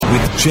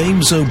with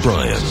James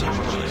O'Brien.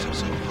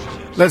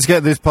 Let's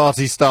get this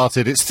party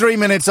started. It's 3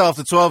 minutes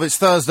after 12. It's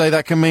Thursday.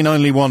 That can mean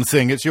only one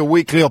thing. It's your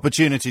weekly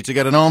opportunity to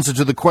get an answer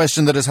to the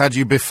question that has had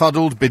you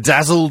befuddled,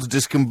 bedazzled,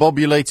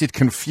 discombobulated,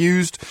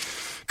 confused,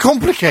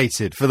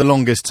 complicated for the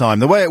longest time.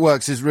 The way it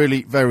works is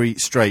really very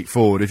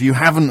straightforward. If you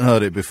haven't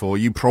heard it before,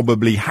 you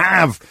probably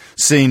have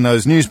seen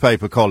those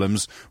newspaper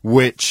columns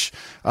which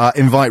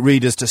invite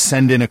readers to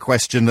send in a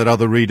question that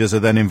other readers are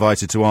then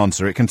invited to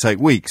answer. It can take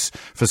weeks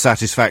for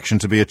satisfaction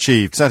to be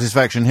achieved.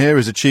 Satisfaction here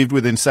is achieved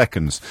within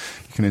seconds.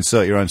 You can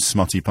insert your own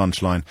smutty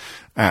punchline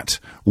at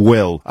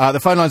will. The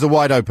phone lines are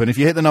wide open. If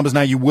you hit the numbers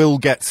now, you will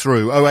get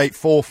through.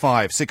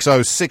 0845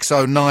 60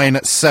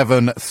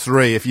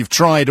 60973. If you've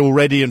tried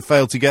already and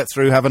failed to get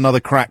through, have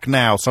another crack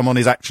now. Someone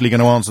is actually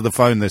going to answer the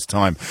phone this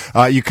time.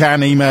 You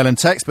can email and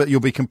text, but you'll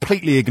be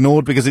completely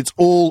ignored because it's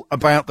all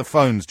about the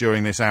phones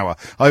during this hour.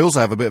 I also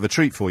have a bit of a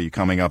treat for you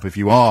coming up if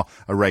you are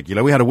a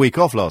regular. We had a week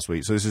off last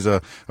week, so this is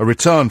a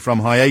return from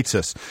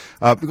hiatus.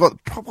 I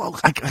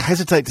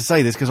hesitate to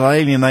say this because I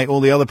alienate all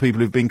the other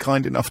people who've been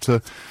kind enough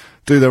to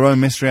do their own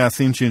Mystery Hour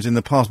theme tunes in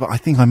the past, but I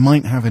think I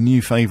might have a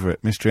new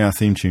favourite Mystery Hour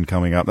theme tune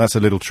coming up. That's a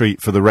little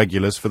treat for the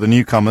regulars. For the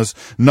newcomers,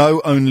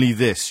 know only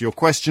this. Your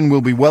question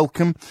will be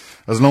welcome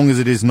as long as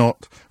it is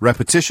not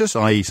repetitious,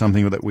 i.e.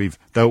 something that we've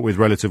dealt with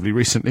relatively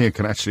recently and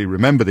can actually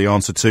remember the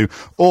answer to,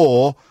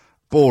 or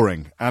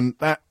boring. And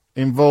that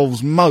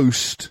involves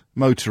most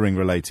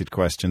motoring-related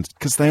questions,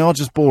 because they are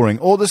just boring.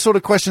 Or the sort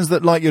of questions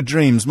that, like your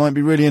dreams, might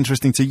be really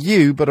interesting to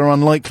you, but are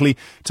unlikely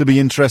to be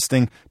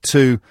interesting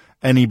to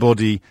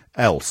anybody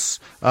else.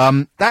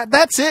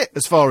 That's it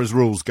as far as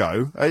rules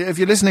go. If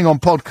you're listening on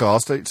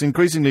podcast, it's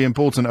increasingly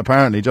important,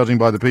 apparently, judging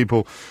by the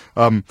people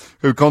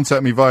who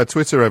contact me via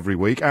Twitter every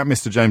week. At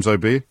Mr. James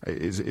OB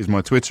is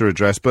my Twitter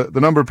address. But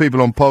the number of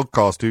people on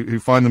podcast who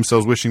find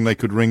themselves wishing they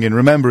could ring in.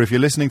 Remember, if you're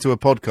listening to a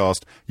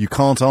podcast, you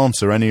can't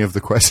answer any of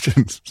the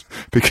questions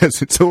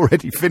because it's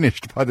already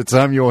finished by the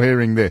time you're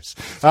hearing this.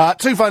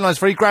 Two phone lines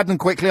free. Grab them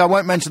quickly. I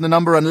won't mention the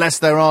number unless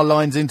there are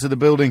lines into the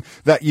building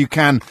that you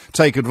can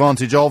take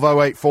advantage of.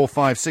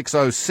 0845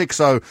 60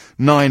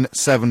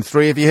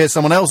 60973. If you hear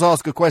someone else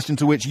ask a question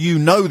to which you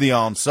know the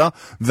answer,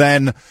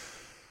 then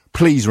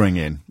please ring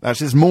in. That's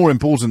just more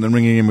important than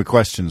ringing in with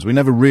questions. We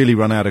never really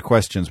run out of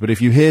questions, but if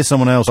you hear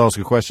someone else ask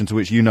a question to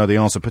which you know the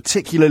answer,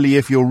 particularly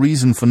if your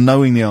reason for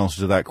knowing the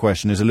answer to that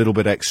question is a little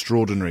bit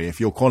extraordinary,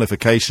 if your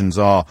qualifications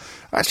are...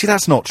 Actually,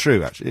 that's not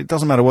true, actually. It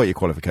doesn't matter what your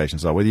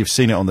qualifications are, whether you've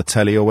seen it on the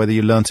telly or whether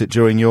you learnt it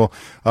during your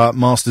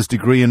master's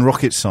degree in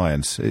rocket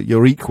science.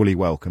 You're equally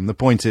welcome. The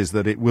point is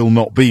that it will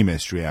not be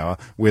Mystery Hour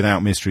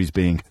without mysteries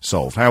being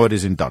solved. Howard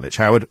is in Dulwich.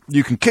 Howard,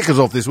 you can kick us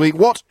off this week.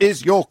 What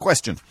is your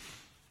question?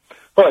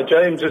 Hi,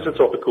 James. It's a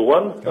topical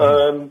one.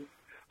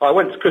 I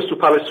went to Crystal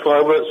Palace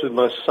fireworks with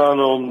my son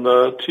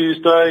on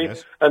Tuesday,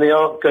 yes. And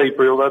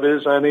Gabriel, that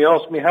is, and he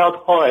asked me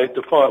how high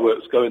do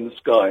fireworks go in the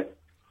sky.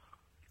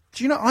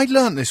 Do you know, I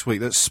learnt this week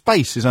that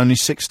space is only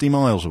 60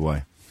 miles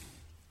away.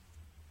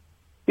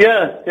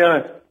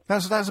 Yeah.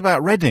 That's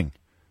about Reading.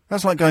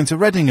 That's like going to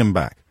Reading and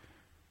back.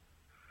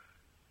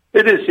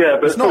 It is, yeah,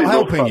 but it's not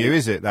helping you,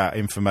 is it, that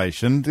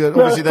information?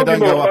 Obviously, they don't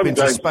go up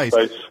into space.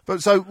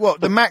 But so,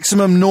 what, the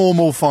maximum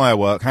normal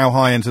firework, how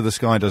high into the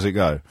sky does it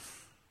go?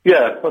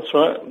 Yeah, that's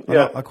right,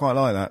 yeah. I quite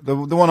like that. The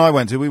one I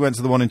went to, we went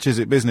to the one in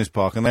Chiswick Business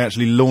Park, and they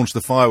actually launched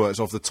the fireworks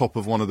off the top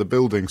of one of the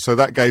buildings, so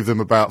that gave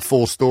them about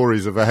 4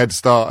 stories of a head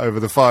start over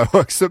the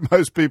fireworks that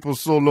most people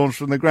saw launched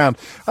from the ground.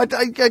 I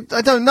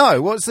don't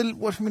know.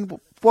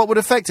 What would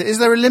affect it? Is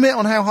there a limit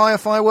on how high a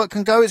firework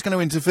can go? It's going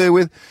to interfere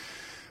with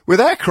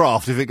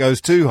aircraft if it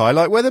goes too high,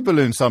 like weather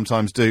balloons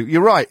sometimes do.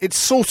 You're right, it's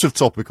sort of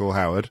topical,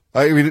 Howard.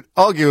 I mean,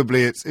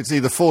 arguably it's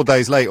either 4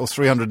 days late or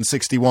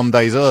 361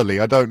 days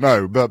early, I don't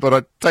know, but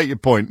I take your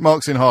point.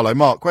 Mark's in Harlow.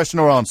 Mark, question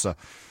or answer?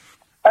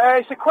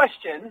 It's a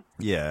question.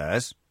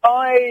 Yes.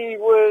 I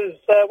was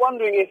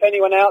wondering if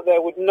anyone out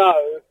there would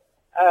know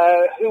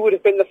who would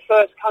have been the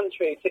first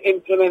country to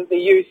implement the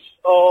use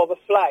of a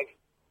flag.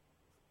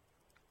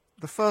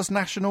 The first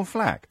national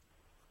flag?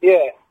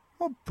 Yeah.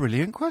 What a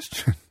brilliant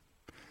question.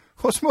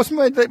 What's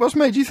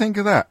made you think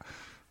of that?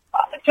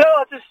 Joe,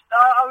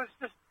 I was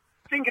just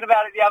thinking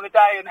about it the other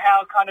day and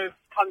how kind of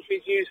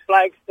countries use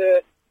flags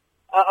to...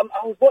 I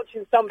was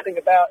watching something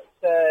about,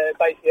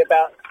 basically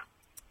about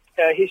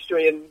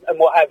history and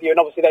what have you, and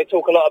obviously they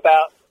talk a lot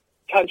about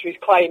countries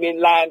claiming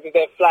land with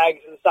their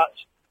flags and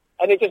such,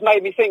 and it just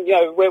made me think, you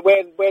know,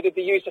 where did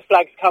the use of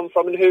flags come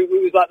from and who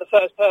was like the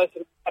first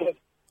person? I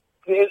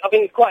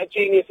think it's quite a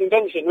genius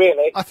invention,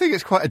 really. I think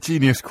it's quite a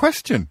genius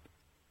question.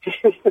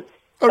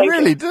 I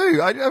really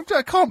do. I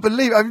can't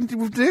believe... I've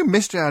been doing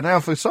Mystery Hour now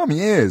for some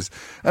years.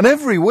 And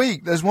every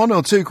week there's 1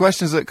 or 2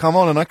 questions that come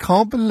on, and I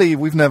can't believe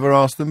we've never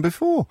asked them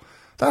before.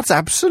 That's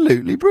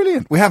absolutely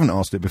brilliant. We haven't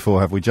asked it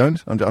before, have we,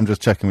 Jones? I'm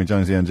just checking with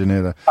Jones, the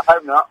engineer there. I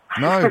hope not.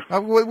 No,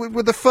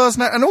 with the first,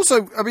 and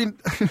also, I mean,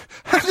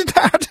 how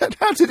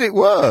did it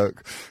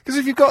work? Because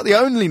if you've got the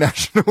only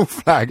national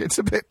flag, it's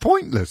a bit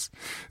pointless,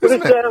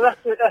 isn't it?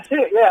 That's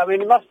it. Yeah, I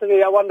mean, it must have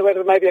been. I wonder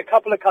whether maybe a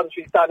couple of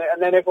countries done it,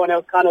 and then everyone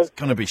else kind of. It's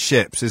going to be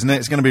ships, isn't it?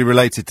 It's going to be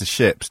related to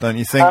ships, don't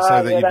you think?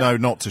 So that you know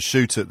not to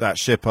shoot at that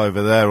ship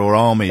over there or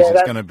armies. Yeah,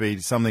 it's going to be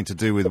something to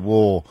do with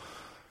war.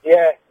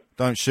 Yeah.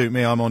 Don't shoot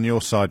me, I'm on your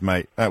side,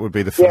 mate. That would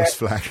be the first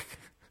flag.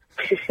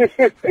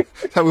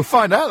 So we'll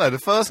find out, though, the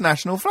first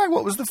national flag.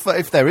 What was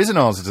if there is an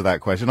answer to that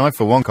question, I,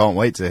 for one, can't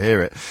wait to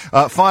hear it.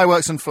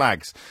 Fireworks and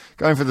flags.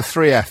 Going for the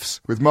 3 Fs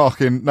with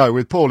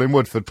with Paul in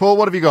Woodford. Paul,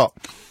 what have you got?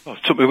 Oh,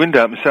 took my wind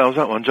out myself,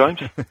 that one,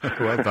 James.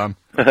 Well done.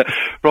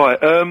 Right,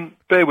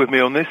 bear with me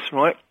on this,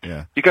 right?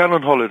 Yeah. You're going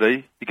on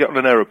holiday, you get on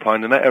an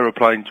aeroplane, and that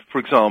aeroplane, for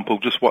example,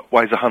 just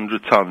weighs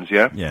 100 tonnes,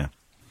 yeah? Yeah.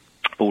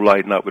 All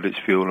laden up with its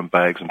fuel and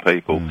bags and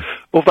people.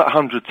 Of that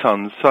 100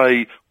 tonnes,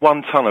 say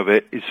 1 tonne of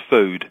it is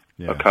food,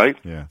 okay?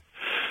 Yeah.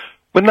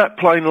 When that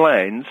plane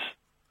lands,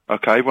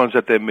 okay, everyone's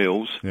had their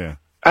meals. Yeah.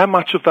 How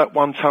much of that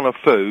 1 tonne of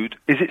food,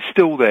 is it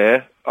still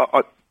there,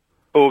 or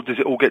does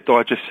it all get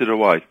digested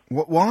away?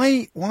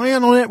 Why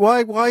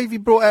have you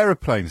brought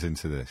aeroplanes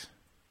into this?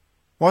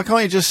 Why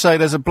can't you just say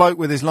there's a bloke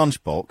with his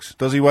lunchbox,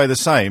 does he weigh the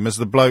same as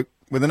the bloke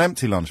with an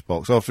empty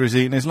lunchbox after he's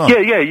eaten his lunch?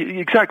 Yeah,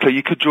 exactly.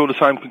 You could draw the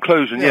same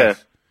conclusion,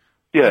 yes.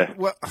 Yeah.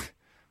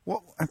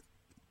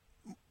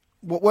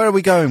 Where are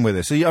we going with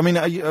this? Is it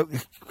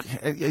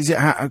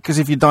because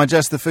if you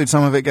digest the food,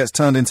 some of it gets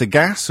turned into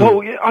gas? Or?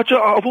 Well, yeah,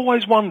 I've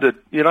always wondered.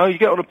 You know, you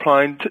get on a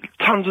plane,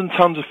 tons and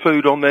tons of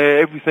food on there,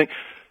 everything.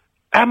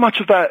 How much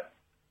of that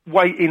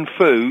weight in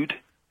food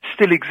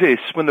still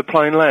exists when the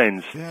plane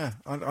lands? Yeah,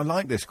 I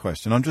like this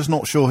question. I'm just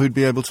not sure who'd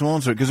be able to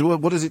answer it because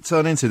what does it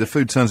turn into? The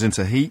food turns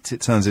into heat.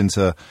 It turns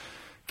into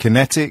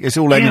kinetic. It's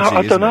all energy.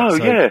 I don't know.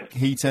 So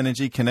heat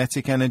energy,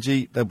 kinetic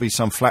energy. There'll be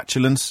some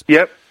flatulence.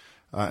 Yep.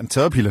 And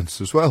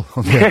turbulence as well.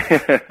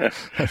 I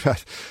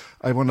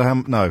wonder how.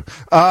 No.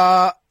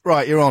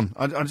 Right, you're on.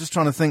 I'm just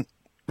trying to think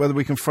whether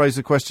we can phrase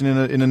the question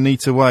in a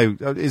neater way.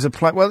 Is a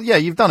plane? Well, yeah,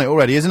 you've done it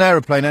already. Is an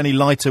aeroplane any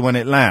lighter when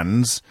it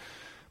lands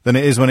than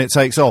it is when it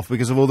takes off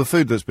because of all the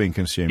food that's been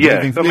consumed?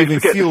 Yeah, leaving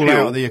fuel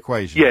out of the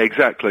equation. Yeah,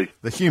 exactly.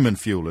 The human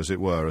fuel, as it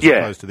were, as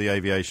opposed to the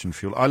aviation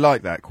fuel. I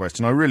like that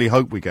question. I really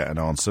hope we get an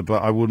answer,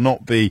 but I will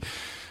not be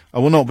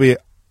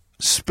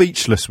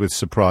speechless with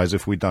surprise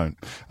if we don't.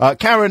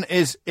 Karen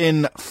is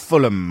in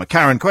Fulham.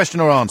 Karen, question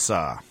or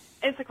answer?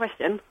 It's a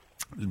question.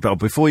 But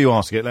before you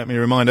ask it, let me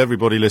remind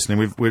everybody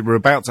listening, we're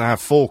about to have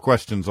 4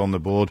 questions on the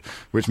board,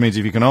 which means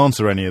if you can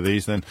answer any of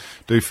these, then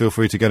do feel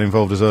free to get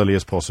involved as early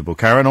as possible.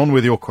 Karen, on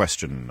with your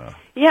question.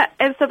 Yeah,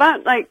 it's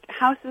about,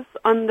 houses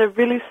on the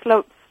really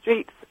sloped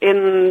streets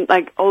in,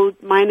 old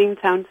mining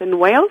towns in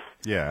Wales.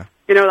 Yeah.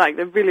 You know,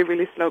 the really,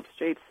 really sloped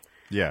streets.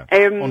 Yeah,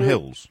 on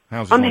hills.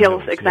 Houses on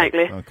hills,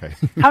 exactly. Yeah. Okay.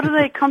 How do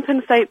they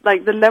compensate,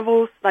 the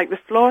levels, the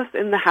floors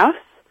in the house?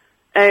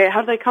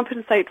 How do they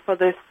compensate for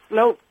the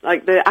slope,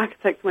 the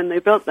architects when they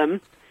built them?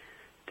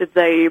 Did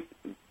they...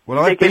 Well,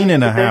 I've been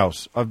in a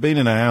house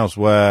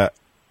where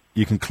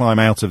you can climb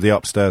out of the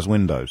upstairs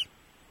windows.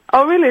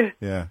 Oh, really?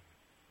 Yeah.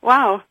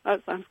 Wow,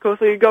 that sounds cool.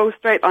 So you go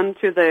straight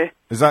onto the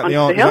Is that the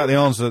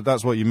answer?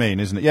 That's what you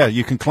mean, isn't it? Yeah,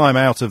 you can climb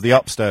out of the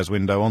upstairs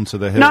window onto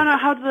the hill. No.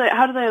 How do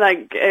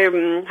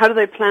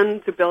they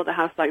plan to build a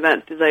house like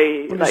that? Do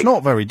they? Well, it's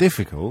not very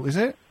difficult, is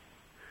it?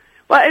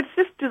 Well, it's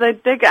just, do they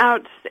dig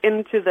out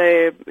into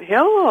the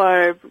hill,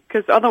 or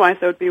because otherwise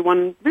there would be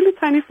one really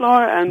tiny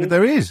floor and...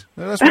 There is.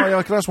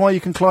 That's why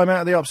you can climb out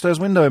of the upstairs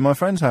window in my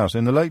friend's house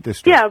in the Lake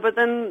District. Yeah, but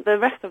then the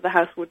rest of the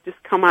house would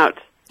just come out.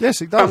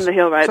 Yes, it does. From the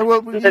hill, right?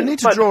 So you need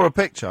to draw a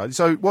picture.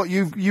 So what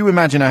you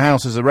imagine a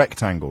house as a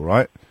rectangle,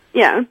 right?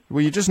 Yeah.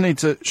 Well, you just need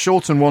to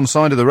shorten one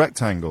side of the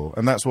rectangle,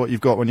 and that's what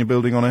you've got when you're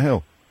building on a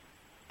hill.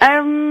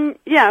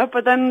 Yeah,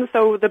 but then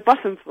so the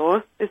bottom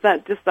floor, is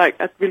that just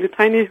a really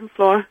tiny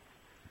floor?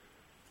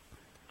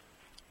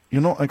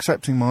 You're not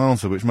accepting my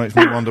answer, which makes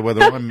me wonder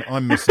whether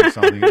I'm missing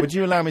something. Would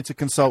you allow me to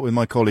consult with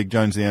my colleague,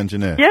 Jones the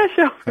engineer? Yeah,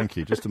 sure. Thank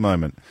you. Just a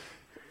moment.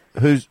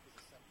 Is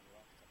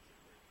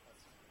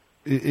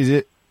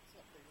it...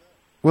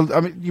 Well,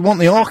 I mean, you want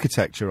the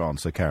architecture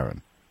answer,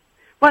 Karen?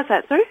 What's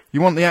that, sorry? You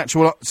want the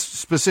actual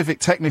specific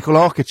technical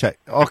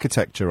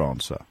architecture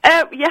answer?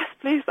 Yes,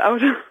 please. I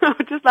would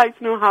just like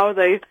to know how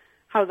they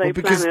plan it.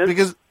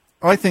 Because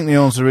I think the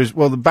answer is,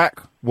 well, the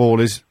back wall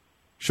is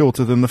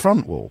shorter than the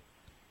front wall.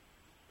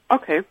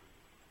 Okay.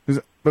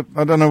 But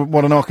I don't know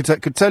what an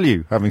architect could tell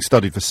you, having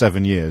studied for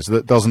 7 years,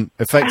 that doesn't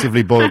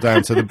effectively boil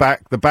down to the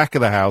back. The back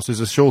of the house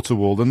is a shorter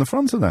wall than the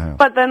front of the house.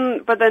 But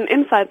then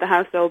inside the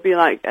house there will be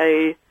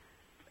a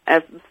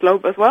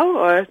slope as well,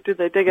 or do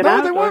they dig it out?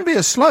 No, there won't be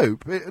a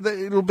slope.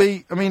 It'll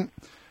be. I mean,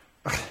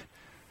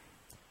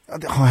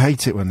 I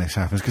hate it when this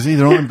happens because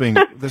either I'm being.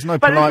 There's no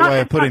polite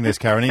way of putting this,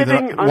 Karen.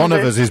 Either one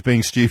of us is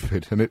being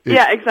stupid, and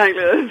yeah,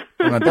 exactly.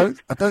 And I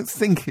don't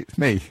think it's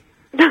me.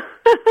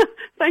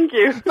 Thank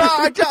you. No,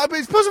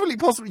 it's possibly.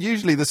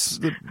 Usually, the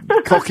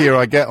cockier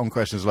I get on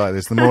questions like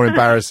this, the more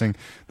embarrassing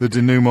the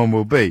denouement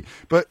will be.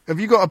 But have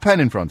you got a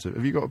pen in front of you?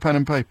 Have you got a pen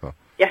and paper?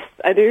 Yes,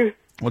 I do.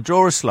 Well,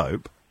 draw a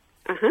slope.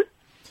 Uh-huh.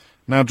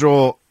 Now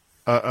draw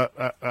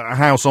a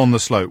house on the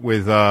slope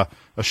with a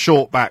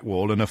short back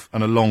wall and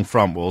a long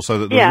front wall, so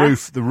that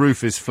the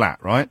roof is flat,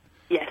 right?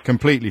 Yes.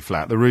 Completely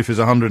flat. The roof is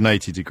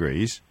 180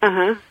 degrees.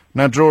 Uh-huh.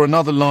 Now draw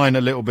another line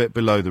a little bit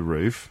below the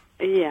roof.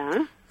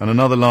 Yeah. And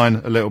another line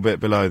a little bit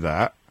below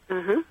that.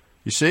 Uh-huh.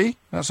 You see?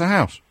 That's a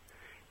house.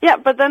 Yeah,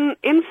 but then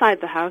inside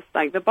the house,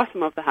 like the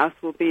bottom of the house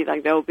will be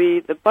like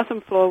the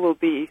bottom floor will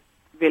be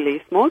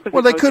really small.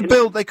 Well, they could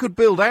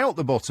build out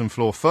the bottom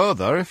floor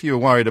further if you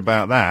were worried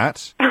about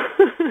that.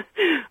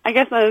 I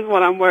guess that is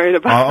what I'm worried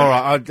about. All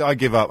right, I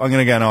give up. I'm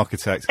going to get an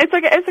architect. It's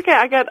okay.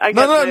 I get.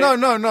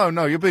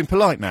 No. You're being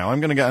polite now.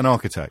 I'm going to get an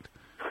architect.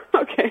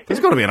 Okay.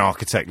 There's got to be an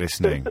architect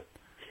listening.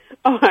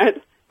 All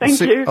right. Thank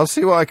you. I'll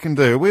see what I can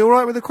do. Are we all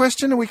right with the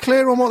question? Are we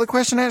clear on what the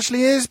question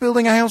actually is?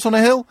 Building a house on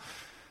a hill?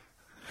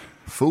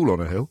 Fool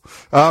on a hill.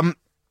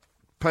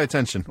 Pay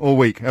attention. All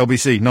week,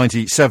 LBC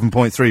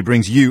 97.3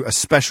 brings you a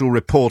special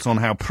report on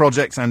how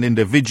projects and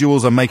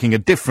individuals are making a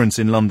difference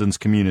in London's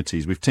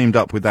communities. We've teamed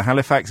up with the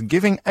Halifax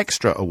Giving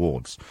Extra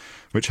Awards,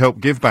 which help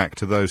give back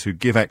to those who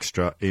give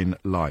extra in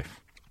life.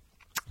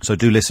 So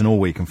do listen all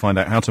week and find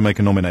out how to make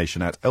a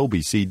nomination at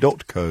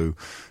lbc.co.uk.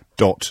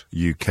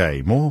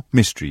 More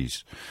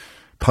mysteries,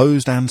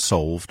 posed and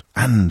solved,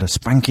 and a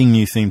spanking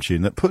new theme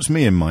tune that puts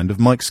me in mind of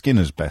Mike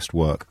Skinner's best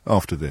work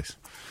after this.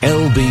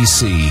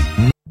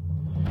 LBC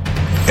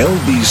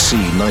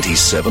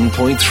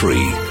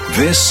 97.3.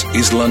 This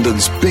is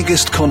London's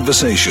biggest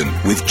conversation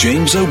with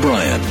James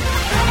O'Brien.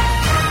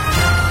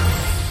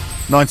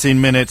 19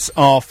 minutes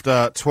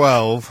after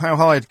 12. How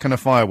high can a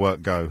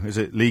firework go? Is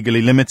it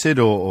legally limited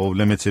or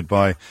limited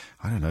by,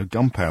 I don't know,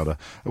 gunpowder?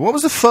 What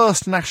was the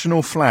first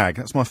national flag?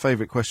 That's my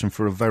favourite question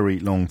for a very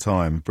long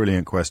time.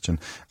 Brilliant question.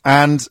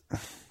 And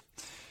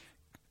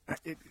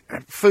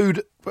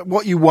food,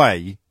 what you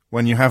weigh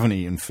when you haven't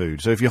eaten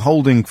food. So if you're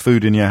holding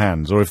food in your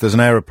hands, or if there's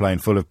an aeroplane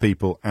full of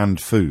people and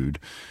food,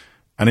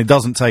 and it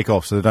doesn't take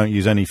off, so they don't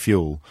use any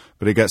fuel,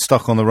 but it gets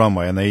stuck on the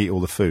runway and they eat all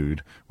the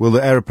food, will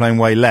the aeroplane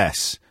weigh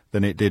less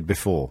than it did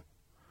before?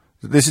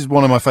 This is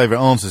one of my favourite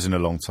answers in a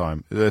long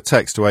time.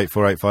 Text to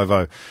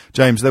 84850.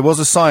 James, there was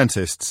a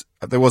scientist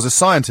in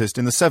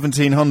the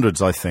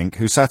 1700s, I think,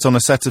 who sat on a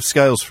set of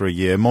scales for a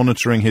year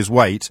monitoring his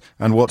weight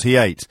and what he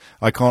ate.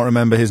 I can't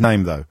remember his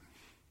name, though.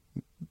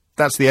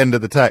 That's the end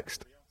of the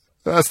text.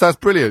 That's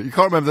brilliant. You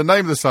can't remember the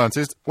name of the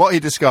scientist, what he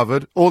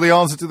discovered, or the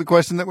answer to the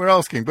question that we're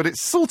asking, but it's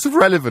sort of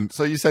relevant,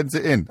 so you sent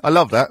it in. I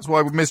love that. That's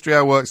why Mystery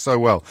Hour works so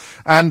well.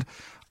 And,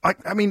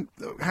 I mean,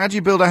 how do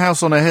you build a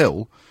house on a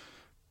hill?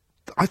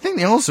 I think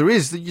the answer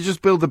is that you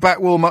just build the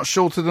back wall much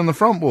shorter than the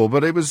front wall,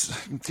 but it was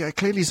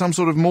clearly some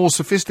sort of more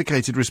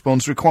sophisticated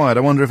response required.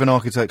 I wonder if an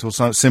architect or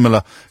something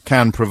similar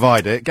can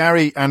provide it.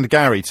 Gary and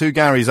Gary, two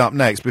Garys up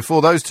next.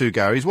 Before those two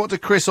Garys, what do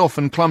Chris Off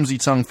and Clumsy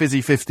Tongue,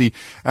 Fizzy 50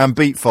 and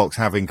Beat Fox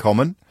have in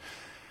common?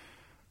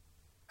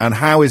 And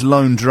how is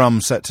Lone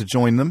Drum set to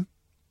join them?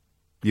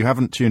 You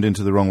haven't tuned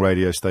into the wrong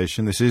radio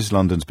station. This is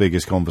London's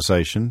biggest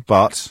conversation,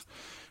 but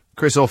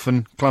Chris Off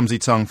and Clumsy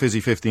Tongue, Fizzy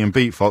 50 and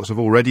Beat Fox have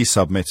already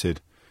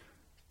submitted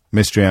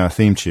Mystery Hour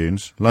theme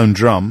tunes. Lone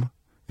Drum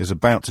is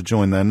about to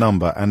join their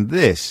number, and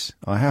this,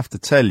 I have to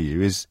tell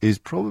you, is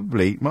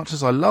probably, much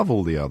as I love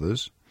all the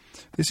others,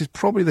 this is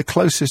probably the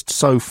closest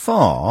so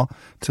far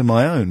to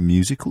my own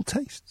musical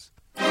tastes.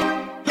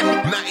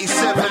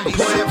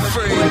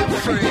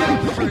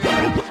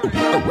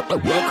 97.3.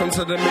 Welcome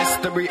to the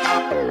Mystery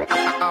Hour.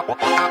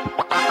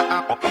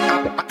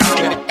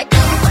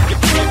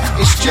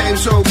 It's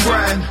James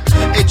O'Brien.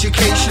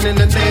 Education in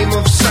the name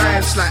of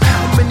science. Like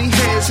how many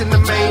hairs in the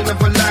mane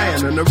of a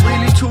lion? And are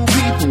really two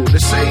people the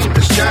same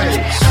as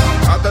giants?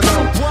 I don't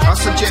know. I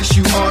suggest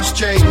you ask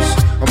James,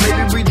 or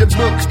maybe read the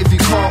book if you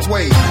can't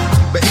wait.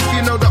 But if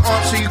you know the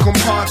answer, you can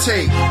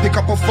partake. Pick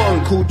up a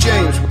phone, call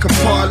James, we can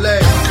parlay.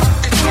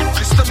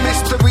 It's the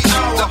Mystery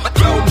Hour.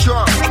 Lone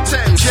Drum,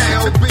 10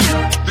 J.O.B.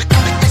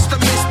 It's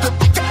the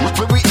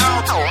Mystery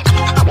Hour.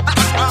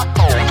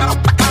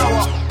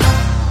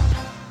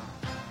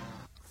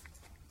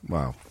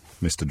 Wow,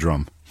 Mr.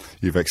 Drum,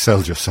 you've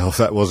excelled yourself.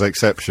 That was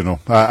exceptional.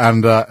 I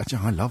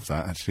love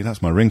that, actually.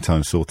 That's my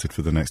ringtone sorted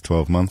for the next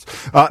 12 months.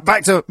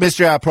 Back to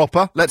Mystery Hour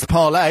proper. Let's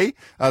parlay,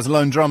 as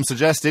Lone Drum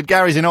suggested.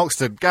 Gary's in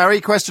Oxford.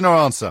 Gary, question or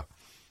answer?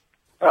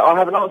 I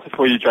have an answer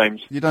for you,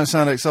 James. You don't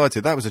sound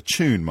excited. That was a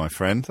tune, my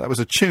friend. That was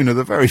a tune of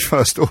the very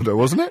first order,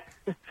 wasn't it?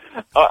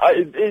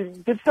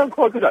 It did sound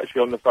quite good,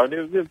 actually, on the phone.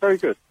 It was very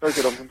good. Very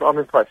good. I'm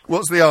impressed.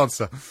 What's the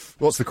answer?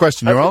 What's the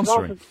question you're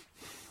answering?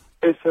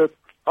 It's an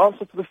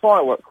answer to the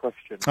firework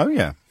question. Oh,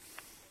 yeah.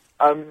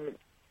 You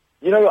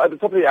know, at the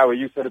top of the hour,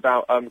 you said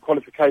about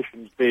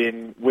qualifications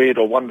being weird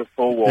or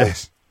wonderful or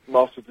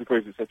master's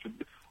degrees, etc.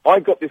 I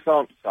got this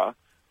answer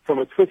from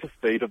a Twitter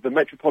feed of the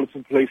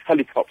Metropolitan Police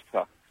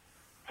helicopter,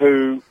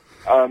 who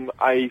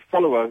a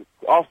follower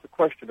asked a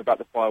question about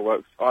the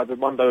fireworks either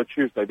Monday or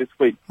Tuesday this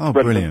week. Oh,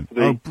 brilliant.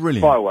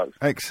 Brilliant. Fireworks.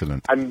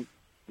 Excellent. And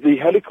the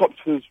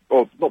helicopters,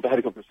 or not the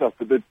helicopter itself,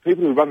 but the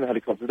people who run the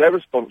helicopters, their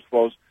response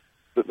was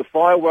that the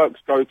fireworks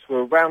go to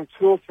around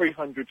 200 or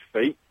 300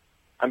 feet,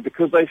 and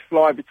because they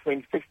fly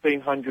between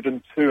 1,500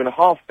 and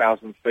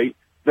 2,500 feet,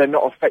 they're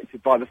not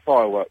affected by the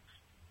fireworks.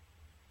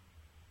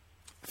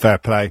 Fair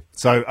play.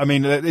 So, I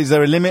mean, is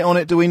there a limit on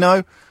it, do we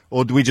know?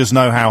 Or do we just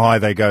know how high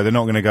they go? They're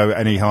not going to go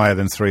any higher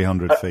than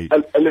 300 feet.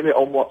 A limit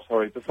on what,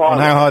 sorry? The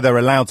fireworks? On how high they're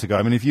allowed to go.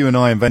 I mean, if you and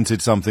I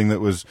invented something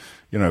that was,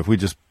 you know, if we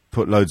just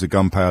put loads of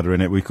gunpowder in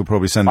it, we could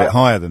probably send it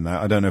higher than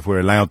that. I don't know if we're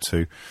allowed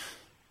to.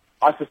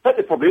 I suspect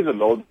there probably is a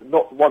law,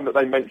 not one that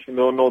they mentioned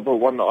or nor the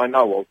one that I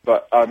know of,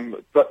 but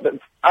the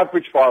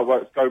average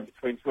fireworks go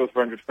between 200 or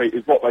 300 feet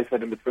is what they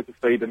said in the Twitter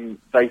feed, and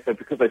they said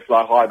because they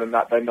fly higher than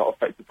that, they're not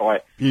affected by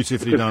it.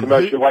 Beautifully because done.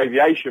 Commercial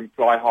aviation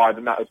fly higher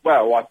than that as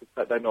well. I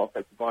suspect they're not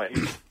affected by it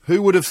either.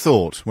 Who would have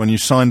thought, when you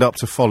signed up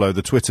to follow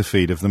the Twitter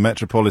feed of the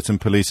Metropolitan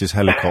Police's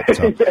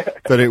helicopter,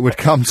 that it would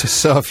come to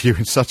serve you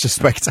in such a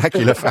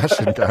spectacular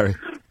fashion, Gary?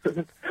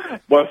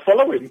 Well,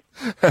 following.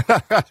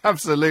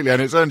 Absolutely,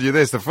 and it's earned you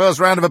this, the first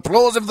round of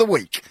applause of the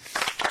week.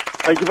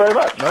 Thank you very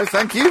much. No,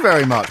 thank you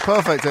very much.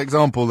 Perfect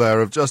example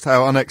there of just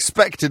how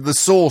unexpected the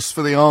source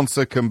for the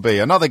answer can be.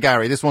 Another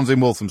Gary, this one's in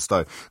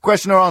Walthamstow.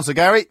 Question or answer,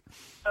 Gary?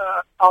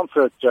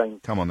 Answer, James.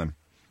 Come on then.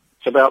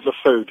 It's about the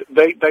food.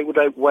 They would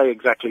weigh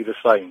exactly the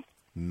same.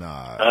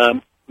 No.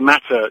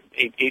 Matter,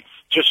 it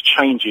just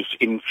changes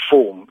in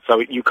form. So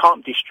you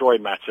can't destroy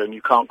matter and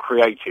you can't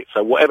create it.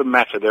 So whatever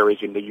matter there is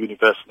in the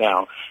universe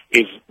now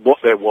is what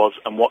there was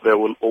and what there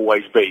will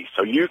always be.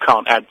 So you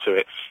can't add to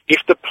it.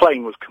 If the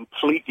plane was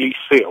completely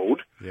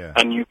sealed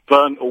and you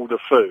burnt all the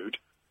food,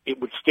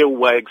 it would still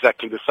weigh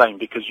exactly the same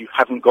because you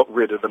haven't got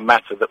rid of the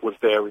matter that was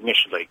there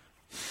initially.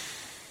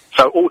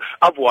 So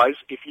otherwise,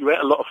 if you ate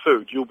a lot of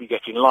food, you'll be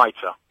getting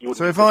lighter.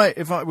 So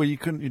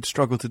you'd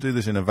struggle to do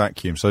this in a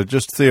vacuum. So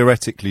just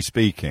theoretically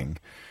speaking,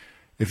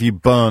 if you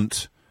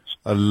burnt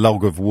a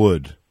log of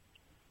wood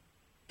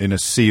in a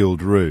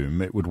sealed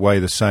room, it would weigh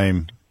the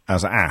same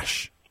as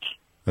ash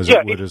as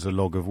it would as a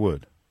log of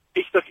wood.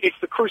 It's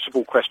the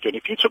crucible question.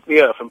 If you took the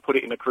earth and put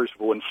it in a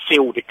crucible and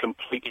sealed it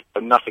completely so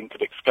nothing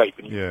could escape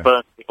and you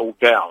burnt it all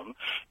down,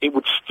 it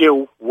would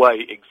still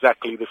weigh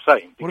exactly the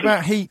same. What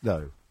about heat,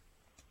 though?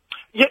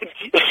 Yeah,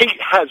 heat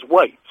has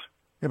weight.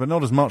 Yeah, but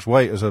not as much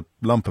weight as a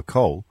lump of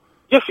coal.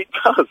 Yes, it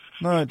does.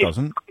 No, it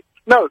doesn't.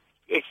 No,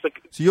 it's the...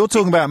 So you're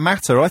talking about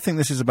matter. I think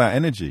this is about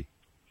energy.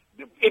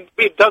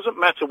 It doesn't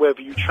matter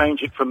whether you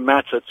change it from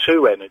matter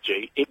to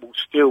energy. It will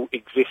still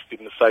exist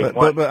in the same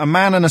way. But a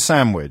man and a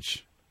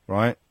sandwich,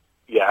 right?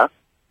 Yeah.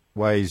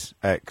 Weighs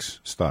X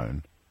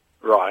stone.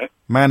 Right.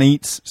 Man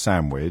eats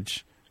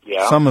sandwich.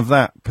 Yeah. Some of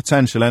that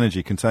potential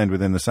energy contained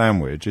within the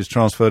sandwich is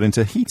transferred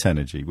into heat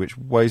energy, which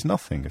weighs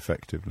nothing,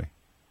 effectively.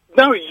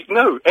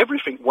 No,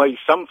 everything weighs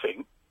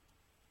something.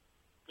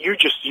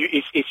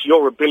 It's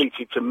your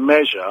ability to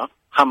measure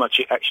how much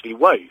it actually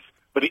weighs,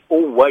 but it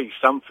all weighs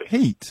something.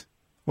 Heat?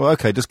 Well,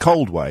 okay, does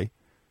cold weigh?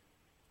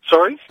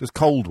 Sorry? Does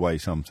cold weigh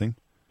something?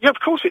 Yeah, of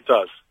course it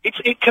does.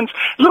 It can,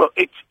 look,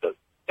 it's,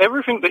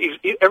 everything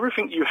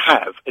you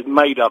have is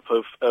made up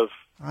of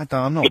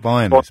I'm not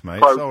buying this,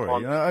 mate.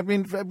 Sorry. I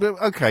mean,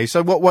 okay,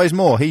 so what weighs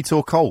more, heat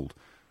or cold?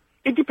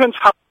 It depends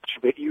how much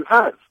of it you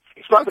have.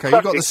 It's like okay,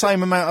 you've got the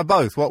same amount of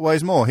both. What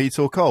weighs more, heat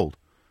or cold?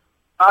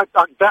 That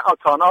I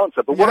can't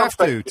answer. But you have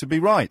to be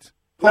right.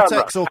 Hot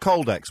X or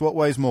cold X, what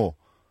weighs more?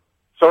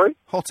 Sorry?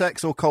 Hot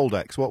X or cold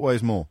X, what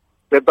weighs more?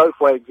 They both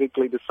weigh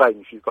exactly the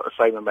same if you've got the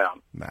same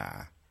amount.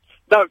 Nah.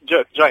 No,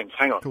 James,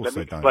 hang on. Let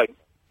me explain.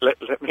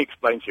 Let me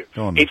explain to you.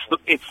 Go on. It's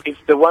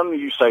the one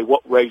you say,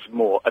 what weighs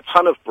more, a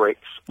ton of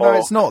bricks? No,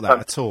 it's not that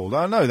at all.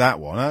 I know that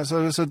one.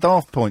 It's a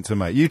daft point to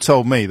make. You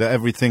told me that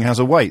everything has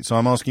a weight, so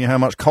I'm asking you how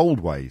much cold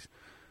weighs.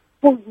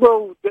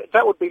 Well,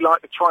 that would be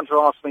like trying to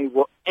ask me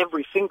what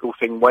every single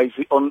thing weighs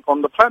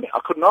on the planet. I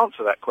couldn't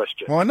answer that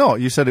question. Why not?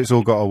 You said it's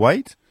all got a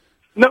weight.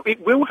 No,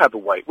 it will have a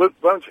weight, won't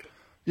it?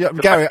 Yeah,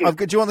 Gary,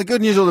 do you want the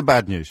good news or the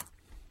bad news?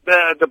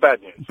 The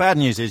bad news. Bad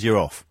news is you're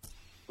off.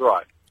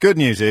 Right. Good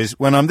news is,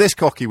 when I'm this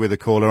cocky with a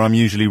caller, I'm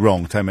usually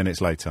wrong 10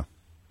 minutes later.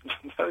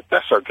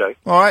 That's okay.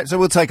 All right, so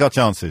we'll take our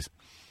chances.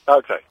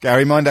 Okay.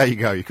 Gary, mind how you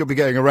go. You could be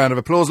getting a round of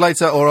applause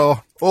later,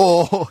 or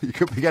you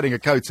could be getting a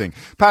coating.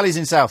 Pally's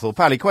in Southall.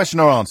 Pally, question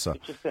or answer?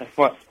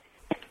 What?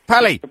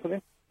 Pally!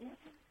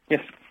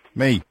 Yes.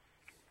 Me.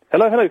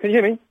 Hello, can you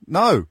hear me?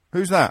 No.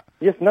 Who's that?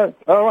 Yes, no.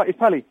 All right, it's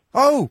Pally.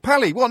 Oh,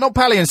 Pally. What, not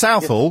Pally in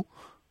Southall?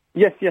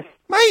 Yes.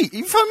 Mate,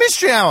 you phone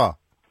Mystery Hour.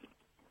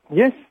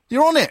 Yes.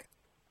 You're on it.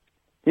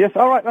 Yes,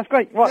 all right, that's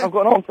great. Right, I've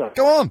got an answer.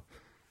 Go on.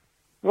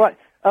 Right,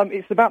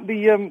 it's about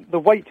the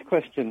weight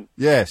question.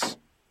 Yes.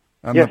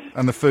 And yes.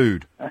 And the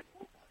food.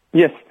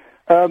 Yes.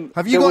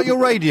 Have you got your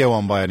radio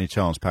on by any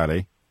chance,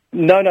 Pally?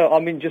 No,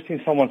 I'm just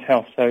in someone's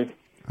house, so...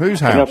 Whose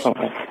house?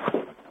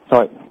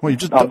 Sorry. Well,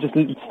 I'm just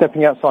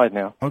stepping outside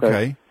now.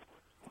 Okay.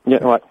 So. Yeah,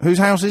 right. Whose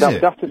house is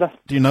it?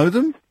 Do you know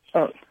them?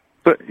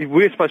 But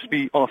we're supposed to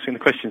be asking the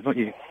questions, not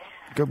you.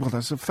 Good, well,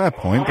 that's a fair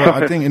point,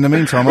 but I think in the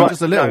meantime, I'm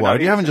just a little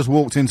worried. You haven't just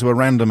walked into a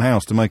random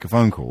house to make a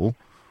phone call.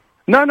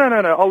 No.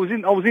 I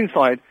was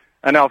inside,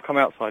 and now I've come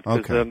outside.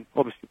 Okay.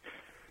 Obviously.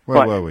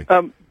 Where were we?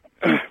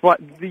 Right,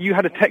 you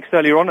had a text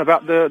earlier on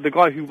about the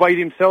guy who weighed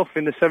himself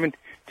in the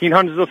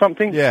 1700s or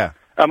something. Yeah.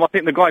 I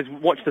think the guys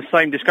watched the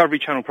same Discovery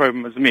Channel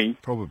program as me.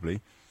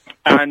 Probably.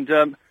 And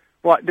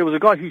right, there was a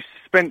guy who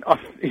spent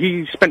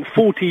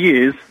 40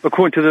 years,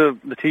 according to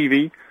the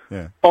TV,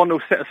 on a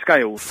set of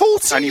scales.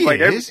 40 and he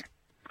years?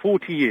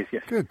 40 years,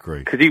 yes. Good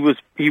grief. Because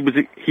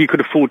he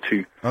could afford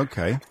to.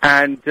 Okay.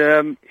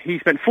 And he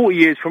spent 40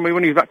 years from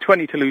when he was about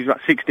 20 till he was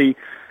about 60,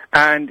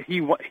 and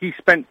he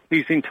spent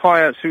his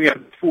entire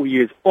 40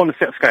 years on a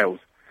set of scales.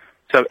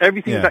 So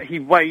everything that he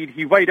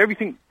weighed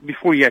everything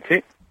before he ate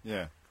it.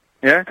 Yeah.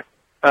 Yeah.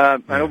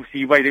 And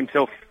obviously he weighed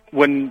himself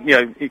when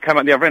it came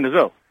out the other end as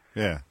well.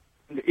 Yeah.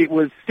 It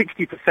was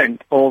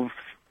 60% of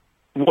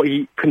what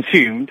he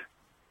consumed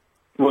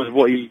was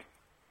what he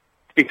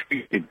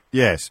excreted.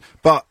 Yes,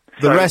 but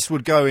the rest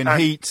would go in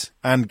heat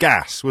and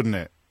gas, wouldn't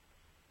it?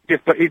 Yes,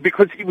 but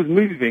because he was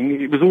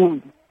moving, it was all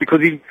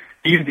because he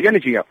used the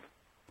energy up.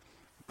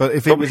 But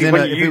if it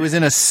was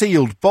in a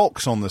sealed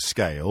box on the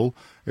scale,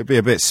 it'd be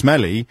a bit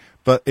smelly.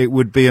 But it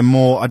would be a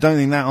more. I don't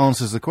think that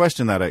answers the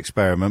question, that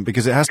experiment,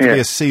 because it has to be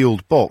a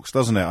sealed box,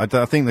 doesn't it?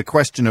 I think the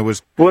questioner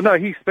was. Well, no,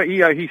 he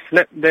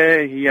slept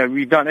there.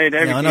 We done it.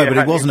 Yeah, I know, but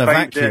it wasn't a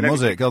vacuum,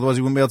 was it? Otherwise,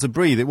 he wouldn't be able to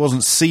breathe. It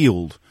wasn't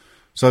sealed.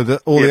 So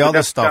all the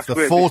other stuff, the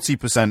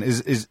 40%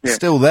 is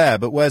still there,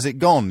 but where's it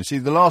gone? You see,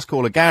 the last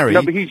caller, Gary...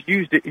 No, but he's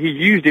used it. He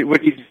used it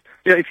when he's...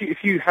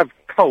 if you have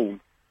coal,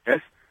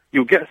 yes,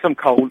 you'll get some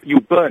coal, you'll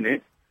burn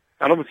it,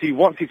 and obviously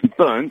once it's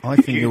burnt... I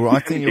think you're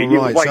right.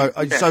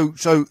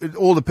 So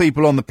all the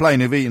people on the plane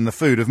who've eaten the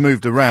food have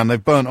moved around,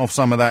 they've burnt off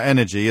some of that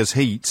energy as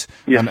heat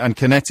and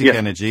kinetic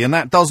energy, and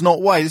that does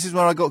not weigh. This is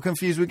where I got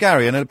confused with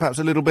Gary, and perhaps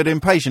a little bit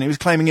impatient. He was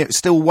claiming it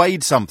still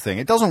weighed something.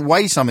 It doesn't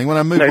weigh something when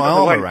I move my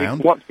arm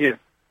around.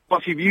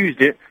 Once you've used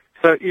it,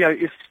 so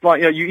it's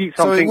like you eat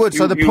something. So it would.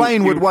 So the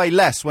plane would weigh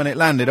less when it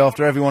landed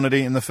after everyone had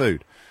eaten the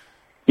food.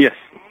 Yes.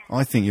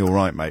 I think you're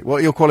right, mate.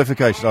 What are your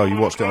qualifications? Oh, you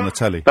watched it on the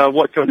telly.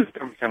 Watched it on the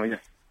Discovery Channel. Yes.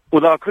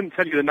 Although I couldn't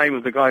tell you the name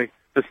of the guy,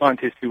 the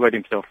scientist who weighed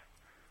himself.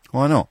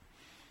 Why not?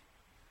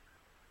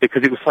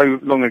 Because it was so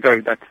long ago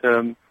that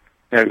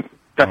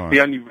that's the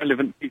only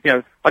relevant.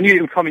 I knew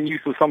it would come in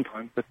useful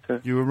sometime, but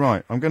you were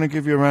right. I'm going to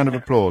give you a round of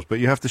applause, but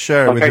you have to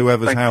share it with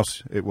whoever's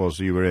house it was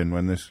you were in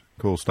when this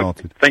call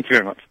started. Thank you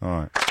very much. All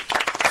right.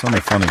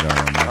 Something funny going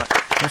on there.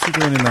 What's he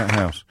doing in that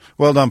house?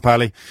 Well done,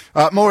 Pally.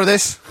 More of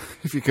this,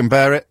 if you can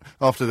bear it,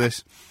 after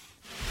this.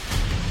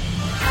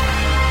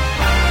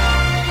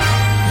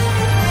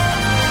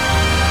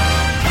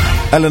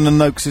 Eleanor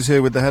Noakes is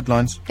here with the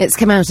headlines. It's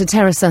come out a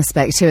terror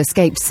suspect who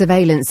escaped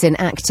surveillance in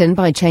Acton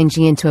by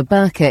changing into a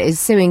burqa is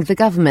suing the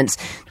government.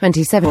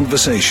 27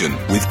 Conversation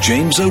with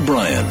James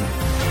O'Brien.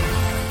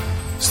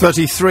 It's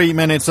 33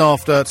 minutes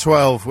after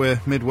 12.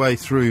 We're midway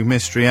through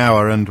Mystery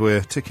Hour and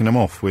we're ticking them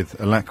off with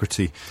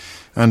alacrity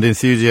and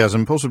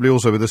enthusiasm, possibly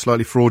also with a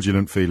slightly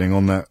fraudulent feeling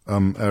on that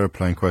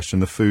aeroplane question,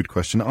 the food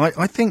question.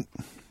 I think...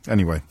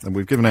 Anyway,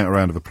 we've given out a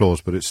round of applause,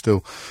 but it's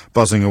still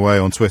buzzing away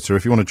on Twitter.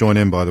 If you want to join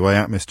in, by the way,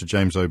 at Mr.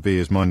 James OB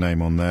is my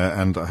name on there.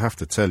 And I have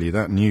to tell you,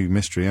 that new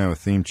Mystery Hour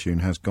theme tune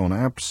has gone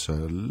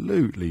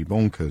absolutely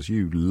bonkers.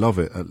 You love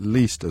it at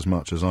least as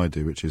much as I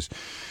do, which is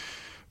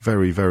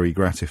very, very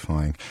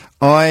gratifying.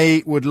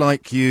 I would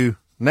like you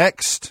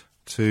next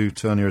to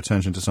turn your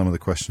attention to some of the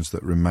questions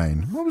that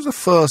remain. What was the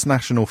first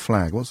national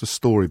flag? What's the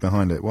story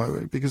behind it? Why,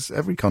 because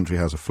every country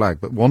has a flag,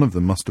 but one of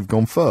them must have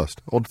gone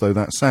first, odd though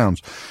that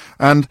sounds.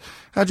 And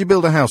how do you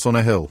build a house on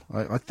a hill?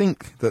 I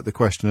think that the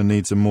questioner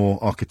needs a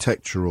more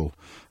architectural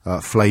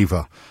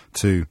flavour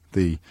to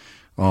the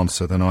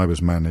answer than I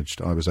was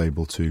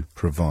able to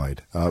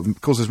provide. Of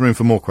course, there's room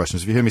for more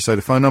questions. If you hear me say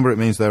the phone number, it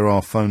means there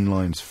are phone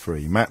lines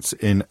free. Matt's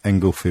in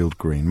Englefield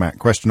Green. Matt,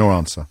 question or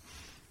answer?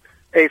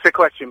 It's a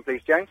question,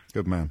 please, James.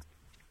 Good man.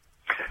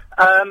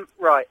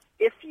 Right.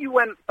 If you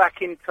went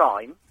back in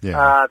time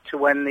to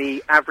when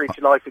the average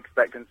life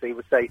expectancy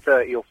was, say,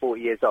 30 or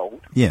 40 years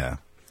old,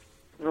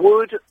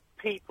 would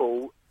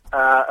people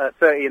at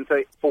 30 and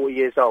 40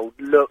 years old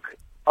look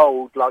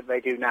old like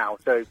they do now?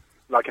 So,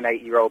 like an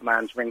 80-year-old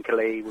man's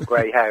wrinkly with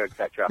grey hair,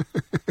 etc.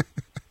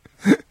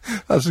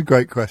 That's a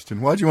great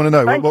question. Why do you want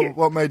to know?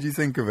 What made you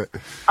think of it?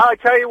 I'll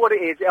tell you what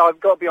it is. I've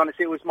got to be honest.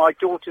 It was my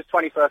daughter's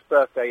 21st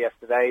birthday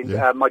yesterday.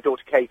 Yeah. My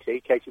daughter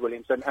Katie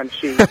Williamson, and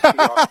she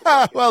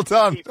asked well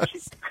done.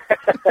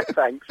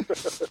 Thanks.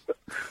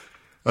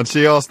 And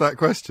she asked that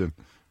question?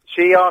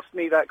 She asked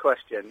me that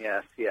question,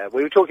 yes. Yeah.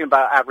 We were talking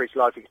about average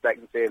life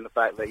expectancy and the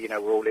fact that,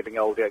 we're all living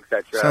older,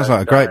 etc. Sounds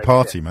like a great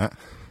party, Matt.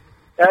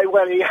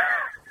 Well,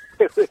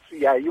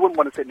 Yeah, you wouldn't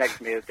want to sit next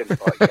to me as good as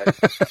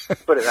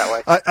put it that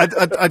way.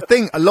 I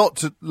think a lot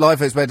to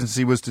life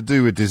expectancy was to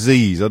do with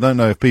disease. I don't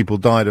know if people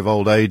died of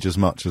old age as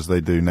much as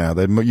they do now.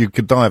 You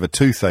could die of a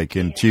toothache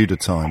in Tudor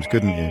times,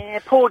 couldn't you?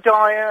 Poor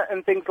diet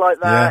and things like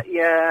that.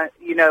 Yeah,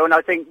 and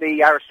I think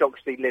the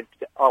aristocracy lived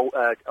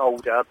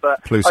older,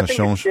 but Plus I think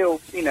it's still,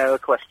 a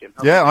question.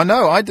 Yeah, I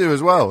know, I do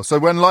as well. So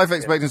when life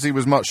expectancy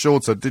was much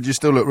shorter, did you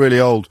still look really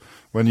old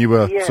when you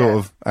were sort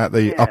of at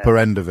the upper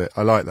end of it?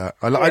 I like that.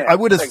 I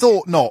would have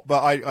thought not,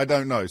 but I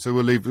don't know. So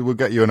we'll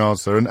get you an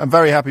answer. And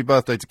very happy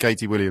birthday to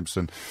Katie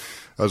Williamson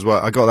as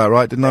well. I got that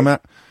right, didn't I,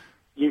 Matt?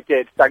 You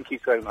did. Thank you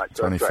so much.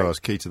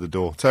 21st, key to the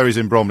door. Terry's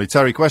in Bromley.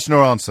 Terry, question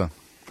or answer?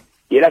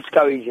 Yeah, let's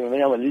go easy. I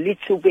mean, I'm a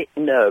little bit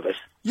nervous.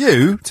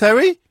 You,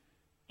 Terry?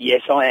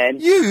 Yes, I am.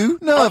 You?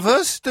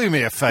 Nervous? Do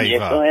me a favour.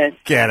 Yes, I am.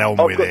 Get on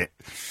with it.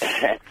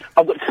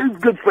 I've got two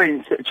good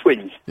friends that are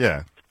twins.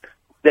 Yeah.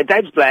 Their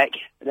dad's black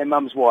and their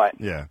mum's white.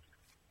 Yeah.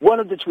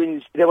 One of the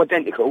twins, they're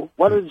identical.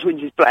 One of the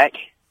twins is black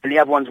and the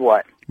other one's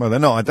white. Well, they're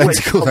not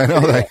identical then, are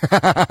they?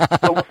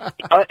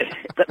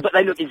 But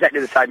they look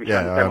exactly the same.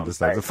 Yeah, I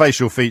understand. The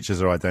facial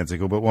features are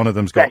identical, but one of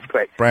them's got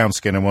brown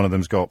skin and one of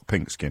them's got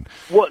pink skin.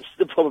 What's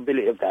the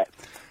probability of that?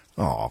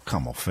 Oh,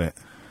 come off it.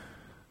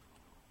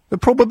 The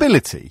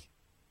probability?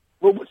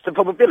 Well, what's the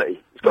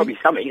probability? It's got to be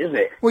something, isn't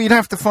it? Well, you'd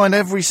have to find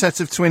every set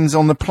of twins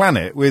on the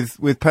planet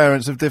with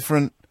parents of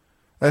different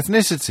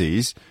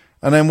ethnicities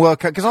and then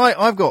work out... Because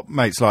I've got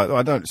mates like...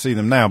 I don't see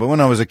them now, but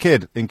when I was a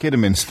kid in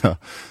Kidderminster,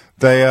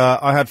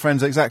 I had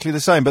friends exactly the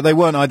same, but they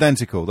weren't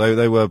identical.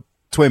 They were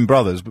twin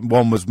brothers. But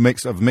one was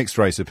mixed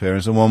race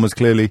appearance and one was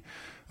clearly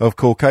of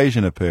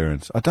Caucasian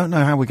appearance. I don't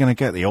know how we're going to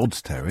get the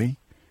odds, Terry.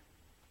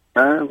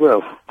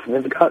 Well,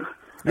 never go.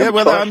 Yeah,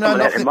 well,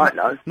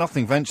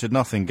 nothing ventured,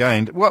 nothing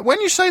gained. When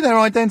you say they're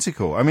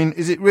identical, I mean,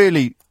 is it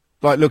really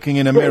like looking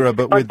in a mirror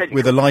but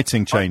with the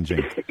lighting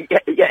changing?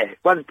 Yeah,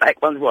 one's black,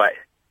 one's white.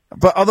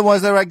 But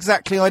otherwise they're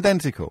exactly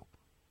identical?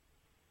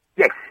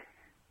 Yes.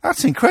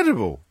 That's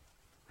incredible.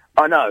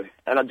 I know,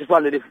 and I just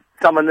wondered if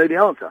someone knew the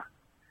answer.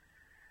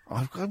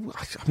 I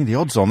mean, the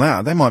odds on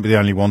that, they might be the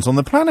only ones on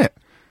the planet.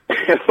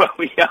 Well,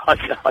 yeah, I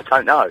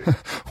don't know.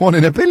 1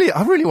 in a billion.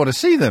 I really want to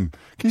see them.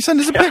 Can you send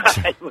us a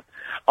picture?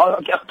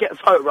 I'll get a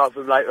photograph of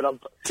them later.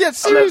 Yeah,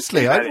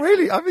 seriously, I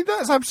mean,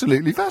 that's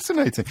absolutely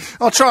fascinating.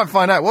 I'll try and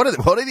find out, what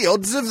are the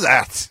odds of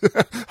that?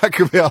 That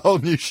could be a whole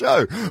new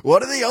show.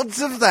 What are the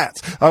odds of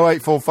that?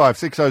 0845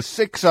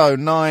 6060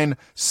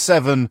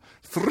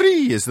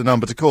 973 is the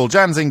number to call.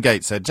 Jan's in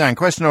Gateshead. Jan,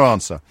 question or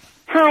answer?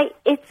 Hi,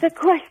 it's a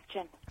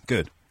question.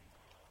 Good.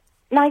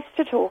 Nice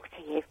to talk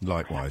to you.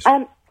 Likewise.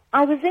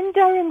 I was in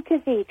Durham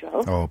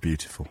Cathedral. Oh,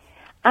 beautiful.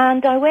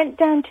 And I went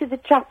down to the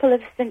Chapel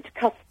of St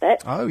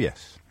Cuthbert. Oh,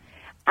 yes.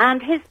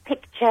 And his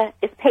picture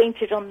is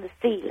painted on the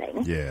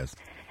ceiling. Yes.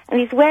 And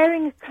he's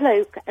wearing a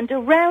cloak, and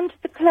around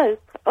the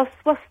cloak are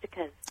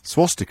swastikas.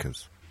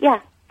 Swastikas? Yeah.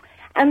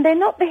 And they're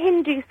not the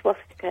Hindu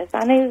swastikas.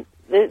 I know,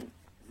 they've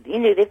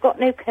got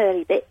no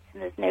curly bits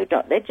and there's no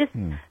dot. They're just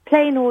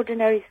plain,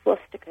 ordinary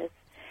swastikas.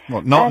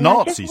 What, not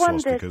Nazi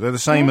swastika? They're the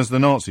same as the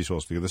Nazi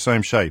swastika, the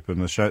same shape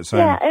and the same...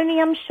 Yeah,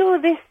 only I'm sure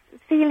this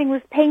ceiling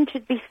was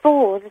painted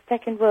before the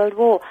Second World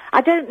War.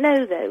 I don't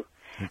know, though.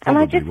 And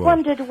I just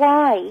wondered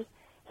why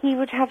he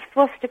would have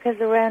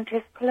swastikas around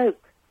his cloak.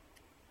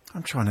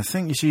 I'm trying to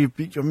think. You see,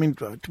 I mean,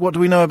 what do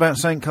we know about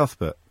St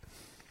Cuthbert?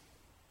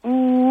 He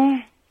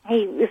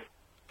was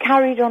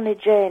carried on a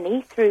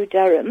journey through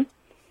Durham,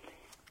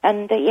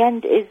 and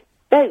his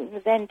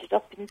bones ended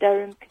up in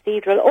Durham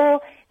Cathedral.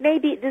 Or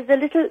maybe there's a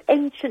little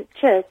ancient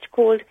church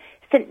called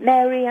St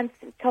Mary and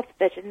St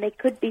Cuthbert, and they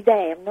could be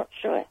there. I'm not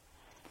sure.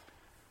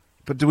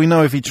 But do we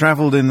know if he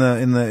travelled in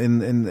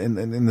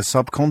the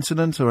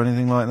subcontinent or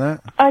anything like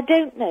that? I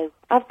don't know.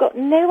 I've got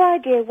no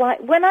idea why.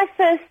 When I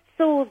first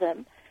saw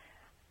them,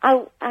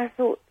 I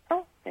thought,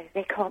 oh, no,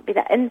 they can't be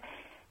that. And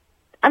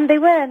they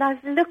were, and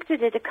I've looked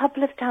at it a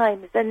couple of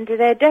times, and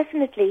they're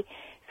definitely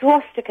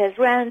swastikas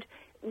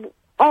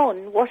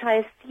on what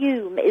I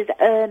assume is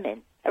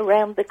ermine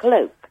around the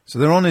cloak. So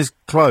they're on his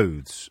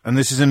clothes, and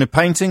this is in a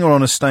painting or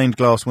on a stained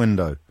glass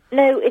window?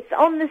 No, it's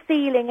on the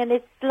ceiling, and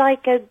it's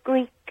like a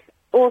Greek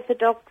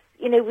Orthodox,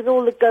 with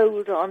all the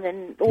gold on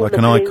and all like the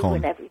an blue icon.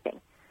 and everything.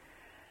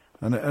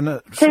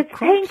 So it's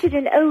painted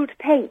in old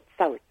paints,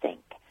 I would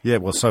think. Yeah,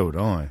 well, so would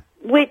I.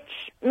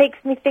 Which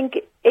makes me think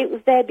it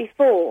was there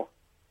before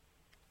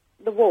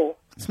the war.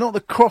 It's not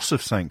the cross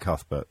of St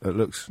Cuthbert that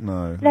looks...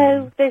 No.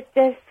 No,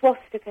 there's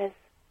swastikas.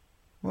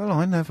 Well,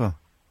 I never...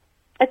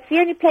 It's the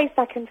only place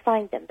I can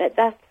find them, but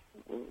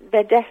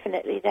they're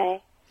definitely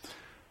there.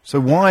 So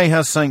why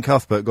has St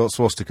Cuthbert got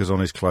swastikas on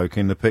his cloak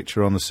in the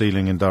picture on the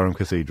ceiling in Durham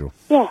Cathedral?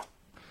 Yeah.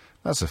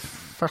 That's a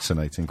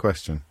fascinating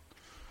question.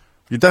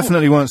 You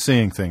definitely weren't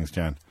seeing things,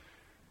 Jan?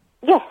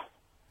 Yes.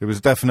 It was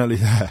definitely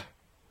there?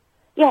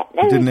 Yeah.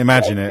 No, you didn't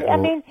imagine it? I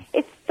mean,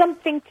 it's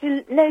something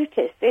to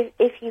notice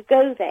if you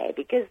go there,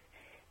 because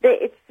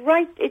it's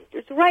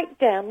right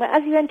down.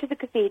 As you enter the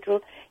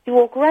cathedral, you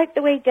walk right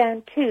the way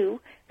down to,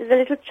 there's a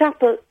little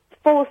chapel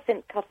for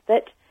St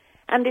Cuthbert,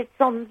 and it's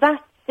on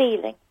that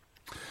ceiling.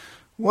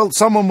 Well,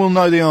 someone will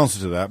know the answer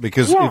to that,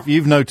 because if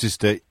you've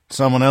noticed it,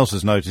 someone else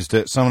has noticed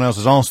it, someone else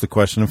has asked the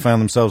question and found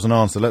themselves an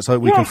answer. Let's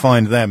hope we can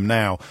find them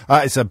now.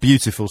 It's a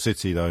beautiful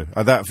city, though.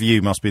 That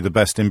view must be the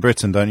best in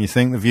Britain, don't you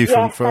think? The view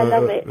from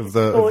of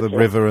the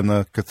river and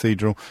the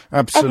cathedral.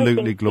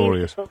 Absolutely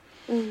glorious.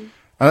 And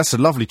that's a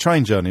lovely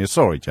train journey.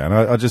 Sorry, Jan,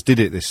 I just did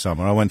it this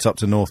summer. I went up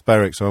to North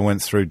Berwick, so I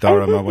went through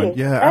Durham.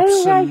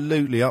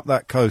 Absolutely. Up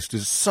that coast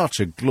is such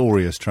a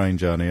glorious train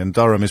journey, and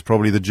Durham is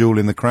probably the jewel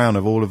in the crown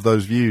of all of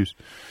those views.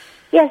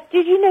 Yes,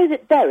 did you know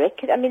that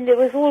Berwick, I mean, there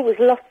was always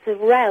lots of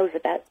rows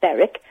about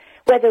Berwick,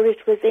 whether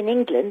it was in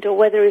England or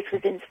whether it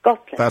was in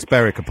Scotland. That's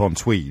Berwick upon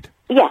Tweed.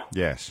 Yeah.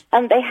 Yes.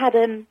 And they had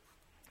a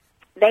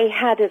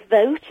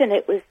vote, and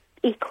it was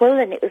equal,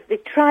 and they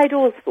tried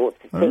all sorts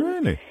of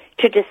things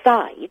to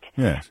decide.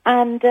 Yes.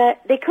 And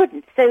they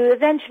couldn't. So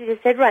eventually they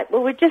said, right,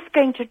 well, we're just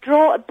going to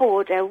draw a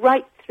border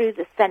right through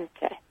the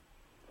centre.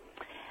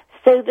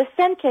 So the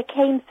centre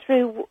came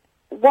through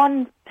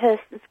one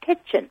person's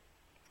kitchen.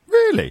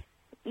 Really?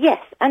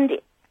 Yes, and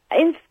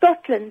in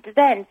Scotland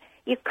then,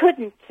 you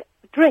couldn't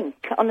drink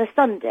on a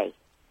Sunday.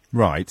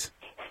 Right.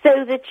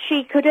 So that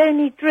she could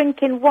only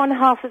drink in one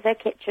half of their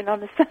kitchen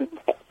on a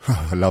Sunday.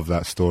 I love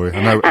that story.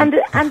 I know.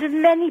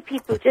 And many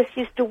people just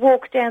used to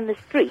walk down the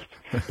street,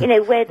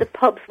 where the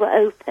pubs were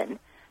open,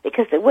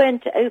 because they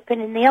weren't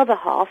open in the other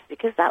half,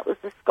 because that was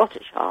the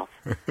Scottish half.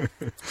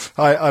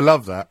 I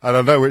love that, and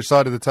I know which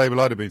side of the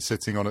table I'd have been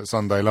sitting on at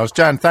Sunday lunch.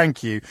 Jan,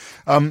 thank you.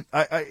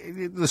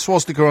 The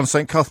swastika on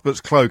St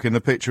Cuthbert's cloak in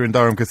the picture in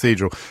Durham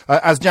Cathedral.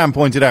 As Jan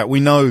pointed out, we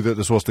know that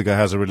the swastika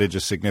has a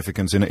religious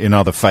significance in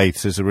other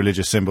faiths. It's a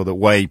religious symbol that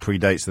way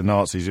predates the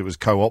Nazis. It was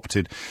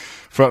co-opted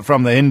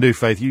from the Hindu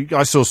faith.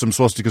 I saw some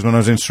swastikas when I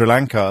was in Sri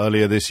Lanka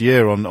earlier this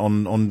year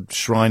on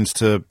shrines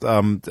to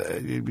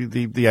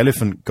the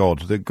elephant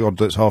god, the god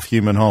that's half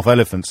human, half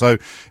elephant. So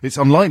it's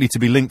unlikely to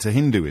be linked to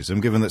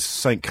Hinduism, given that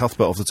St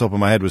Cuthbert, off the top of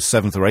my head, was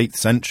 7th or 8th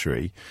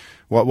century.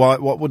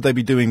 What would they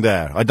be doing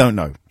there? I don't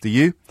know. Do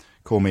you?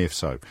 Call me if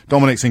so.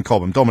 Dominic's in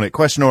Cobham. Dominic,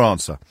 question or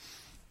answer?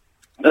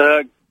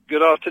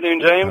 Good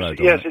afternoon, James. Hello,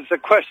 yes, it's a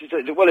question.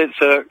 Well, it's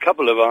a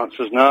couple of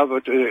answers now,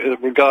 but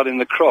regarding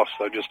the cross,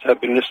 I just have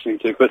been listening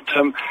to. But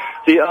I'm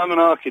an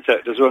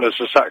architect as well as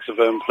a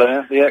saxophone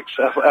player, the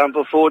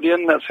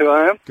ex-Amplefordian. That's who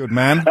I am. Good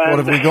man. And what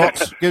have we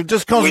got?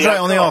 Just concentrate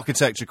on the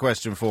architecture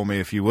question for me,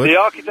 if you would. The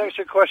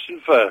architecture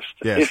question first.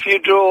 Yes. If you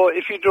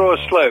draw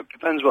a slope,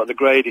 depends what the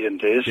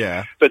gradient is.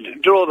 Yeah. But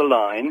draw the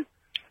line,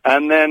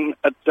 and then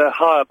at the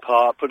higher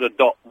part, put a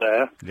dot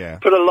there. Yeah.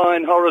 Put a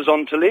line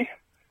horizontally.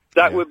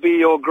 That would be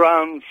your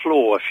ground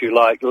floor, if you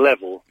like,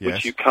 level,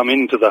 which you come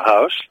into the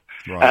house.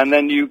 Right. And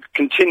then you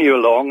continue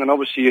along, and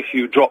obviously if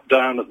you drop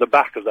down at the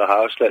back of the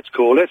house, let's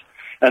call it,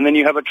 and then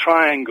you have a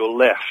triangle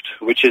left,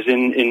 which is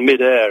in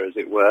mid-air, as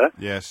it were.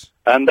 Yes.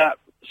 And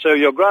so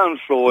your ground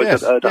floor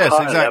is at a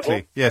higher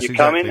level. Yes, you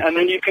come in, and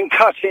then you can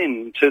cut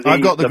in to the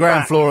I've got the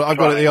ground floor. I've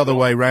got it the triangle. other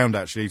way round,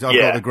 actually. I've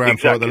got the ground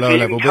floor at the lower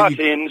level. You can cut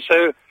in,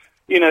 so...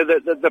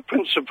 the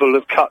principle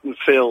of cut and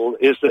fill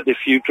is that if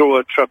you draw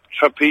a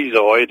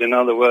trapezoid, in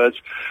other words,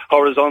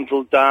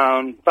 horizontal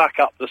down, back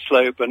up the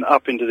slope and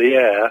up into the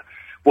air,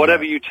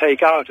 whatever you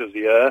take out of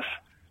the earth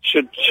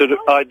should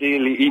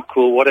ideally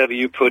equal whatever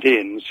you put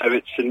in. So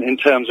it's in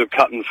terms of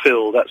cut and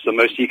fill, that's the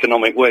most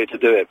economic way to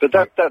do it. But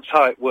that's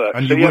how it works.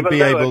 And so you have would a be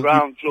lower able,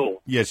 ground floor.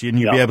 Yes, and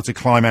you'd be able to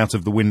climb out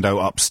of the window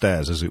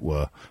upstairs, as it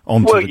were,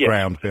 onto the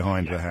ground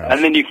behind the house.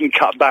 And then you can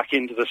cut back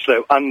into the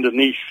slope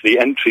underneath the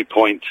entry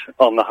point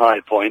on the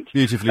high point.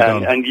 Beautifully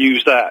done. And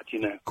use that,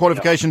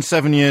 Qualification,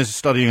 7 years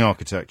studying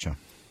architecture.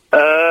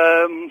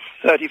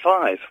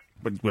 35.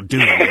 But we're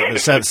doing it.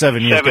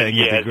 7 years getting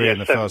your degree in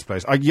the first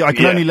place. I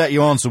can only let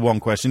you answer one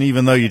question,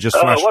 even though you just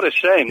flashed... Oh, what a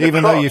shame.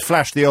 Even though you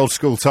flashed the old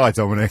school tie,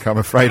 Dominic, I'm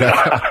afraid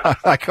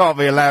I can't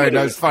be allowing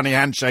those funny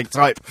handshake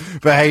type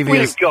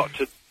behaviours. We've got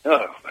to...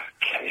 Oh,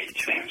 okay,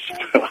 James.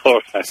 All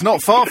right. It's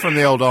not far from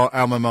the old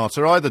alma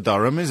mater either,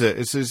 Durham, is it?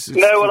 It's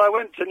No, well, I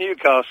went to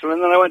Newcastle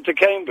and then I went to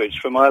Cambridge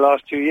for my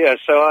last 2 years,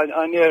 so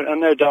I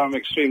know Durham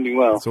extremely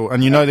well.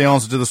 And you know the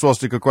answer to the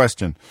swastika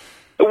question?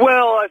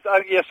 Well,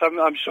 yes,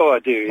 I'm sure I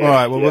do. Yes. All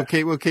right, well,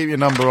 we'll keep your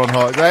number on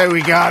high. There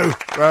we go.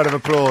 Round of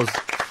applause.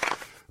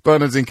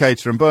 Bernard's in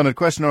Caterham. Bernard,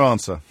 question or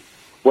answer?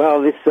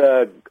 Well, this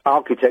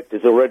architect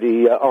has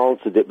already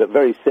answered it, but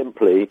very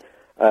simply,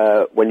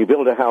 when you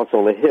build a house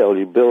on a hill,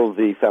 you build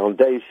the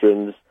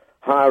foundations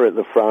higher at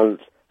the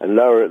front and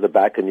lower at the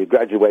back, and you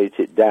graduate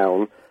it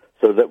down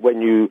so that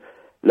when you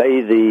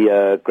lay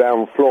the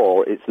ground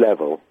floor, it's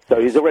level. So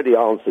he's already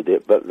answered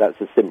it, but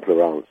that's a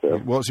simpler answer.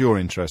 What's your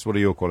interest? What are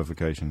your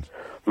qualifications?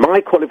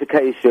 My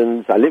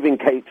qualifications, I live in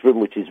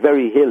Caterham, which is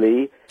very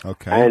hilly.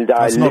 Okay. And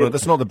that's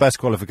not the best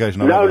qualification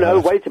I've ever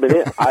heard. Wait a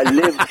minute.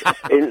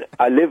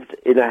 I lived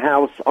in a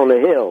house on a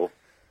hill.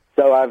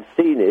 So I've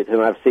seen it,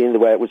 and I've seen the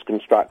way it was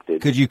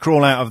constructed. Could you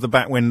crawl out of the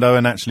back window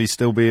and actually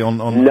still be on...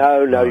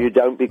 No, you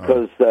don't,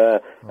 because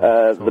the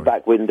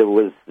back window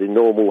was the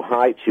normal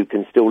height. You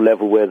can still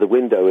level where the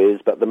window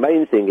is, but the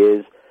main thing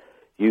is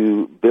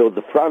you build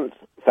the front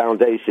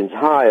foundations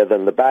higher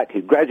than the back,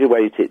 you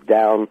graduate it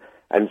down,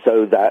 and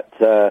so that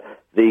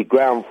the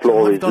ground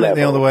floor I've is done level.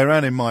 it the other way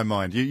around in my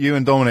mind. You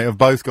and Dominic have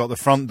both got the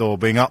front door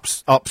being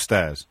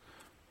upstairs.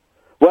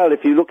 Well,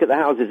 if you look at the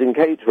houses in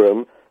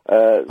Caterham,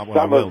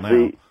 some of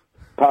the...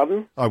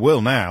 Pardon? I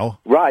will now.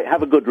 Right,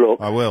 have a good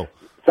look. I will.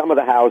 Some of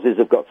the houses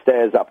have got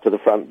stairs up to the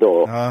front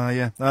door.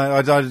 Yeah.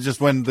 I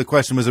just, when the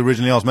question was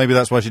originally asked, maybe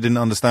that's why she didn't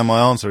understand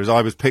my answer, is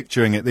I was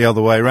picturing it the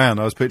other way around.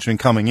 I was picturing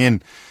coming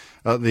in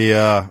at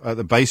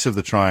the base of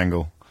the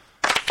triangle.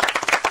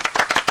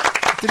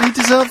 Did he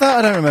deserve that?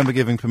 I don't remember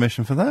giving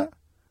permission for that.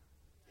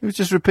 He was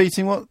just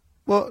repeating what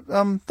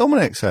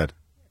Dominic said.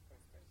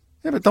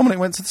 Yeah, but Dominic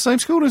went to the same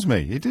school as me.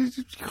 You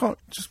can't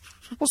just...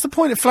 What's the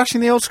point of flashing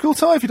the old school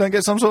tie if you don't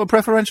get some sort of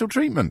preferential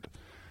treatment?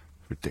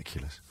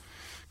 Ridiculous.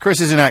 Chris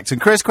is in Acton.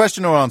 Chris,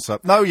 question or answer?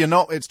 No, you're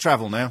not. It's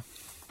travel now.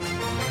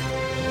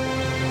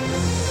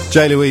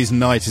 J. Louise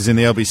Knight is in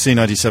the LBC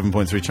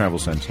 97.3 Travel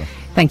Centre.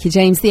 Thank you,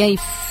 James. The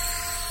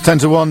 10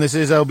 to 1, this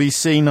is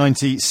LBC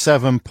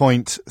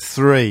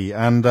 97.3,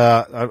 and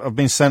I've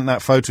been sent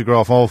that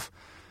photograph of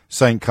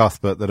St.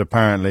 Cuthbert that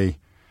apparently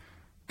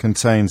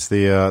contains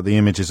the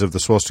images of the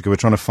swastika. We're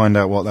trying to find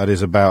out what that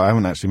is about. I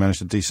haven't actually managed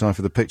to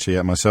decipher the picture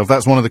yet myself.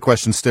 That's one of the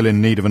questions still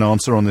in need of an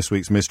answer on this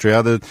week's mystery.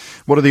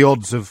 What are the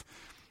odds of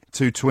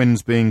two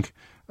twins being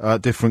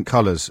different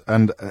colours?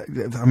 And,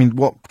 I mean,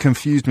 what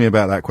confused me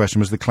about that question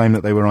was the claim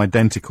that they were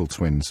identical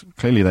twins.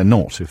 Clearly they're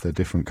not if they're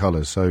different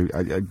colours, so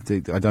I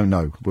don't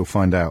know. We'll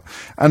find out.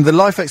 And the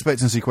life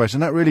expectancy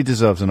question, that really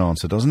deserves an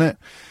answer, doesn't it?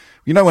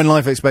 You know, when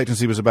life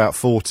expectancy was about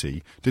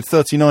 40, did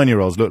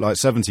 39-year-olds look like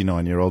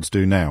 79-year-olds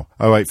do now?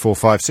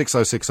 0845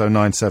 6060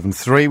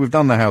 973. We've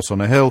done the house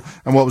on a hill.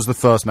 And what was the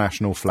first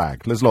national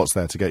flag? There's lots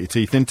there to get your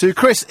teeth into.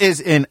 Chris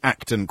is in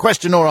Acton.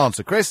 Question or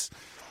answer, Chris?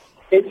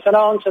 It's an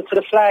answer to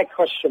the flag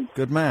question.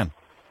 Good man.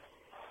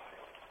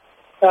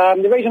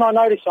 The reason I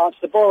know this answer,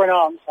 the boring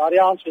answer, the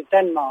answer is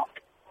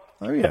Denmark.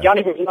 Oh, yeah. The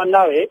only reason I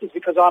know it is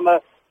because I'm a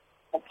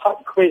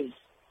pub quiz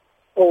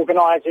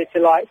organiser, if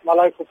you like. My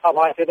local pub,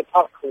 I do the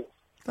pub quiz.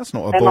 That's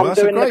not a boring.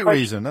 That's a great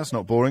reason. That's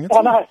not boring at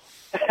all. I know.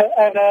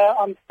 And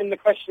I'm in the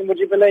question, would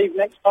you believe,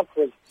 next pub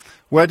quiz.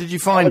 Where did you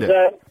find it?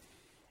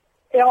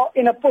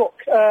 In a book.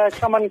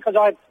 Someone, because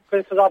I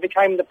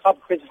became the pub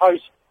quiz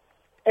host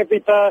every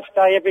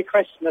birthday, every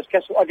Christmas.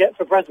 Guess what I get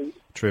for presents?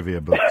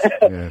 Trivia books,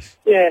 yes.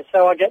 Yeah,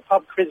 so I get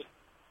pub quiz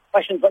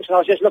question books, and I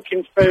was just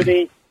looking through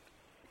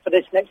for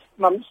this next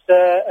month's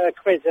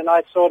quiz, and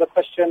I saw the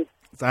question.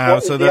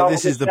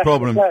 This is the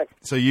problem. Flag?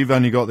 So you've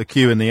only got the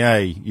Q and the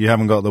A. You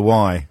haven't got the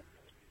Y.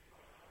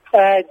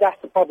 That's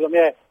the problem,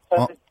 yeah.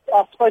 So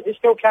I suppose it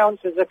still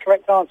counts as a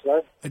correct answer,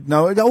 though.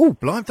 No,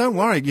 blind, don't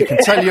worry. You can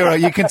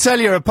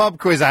tell you're a pub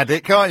quiz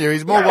addict, can't you?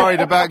 He's more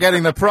worried about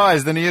getting the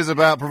prize than he is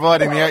about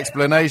providing the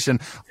explanation.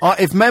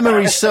 If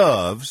memory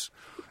serves,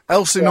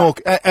 Elsinore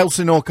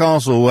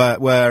Castle,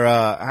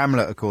 where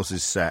Hamlet, of course,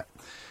 is set,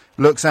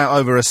 looks out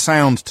over a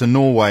sound to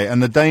Norway,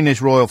 and the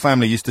Danish royal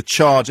family used to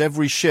charge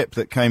every ship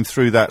that came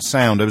through that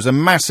sound. There was a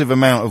massive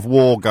amount of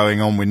war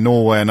going on with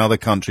Norway and other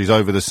countries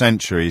over the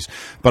centuries,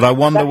 but I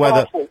wonder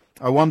whether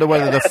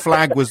the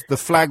flag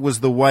was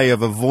the way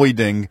of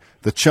avoiding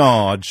the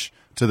charge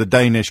to the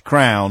Danish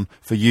crown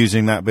for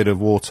using that bit of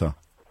water.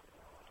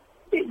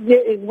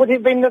 Would it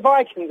have been the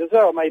Vikings as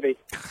well, maybe?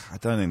 I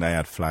don't think they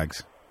had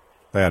flags.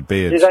 They had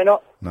beards. Did they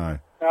not? No.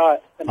 Right,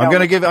 I'm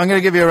going to give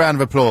you a round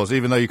of applause,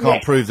 even though you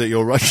can't prove that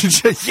you're right.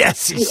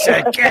 Yes, he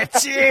said,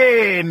 get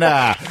in.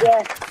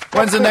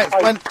 When's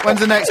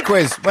the next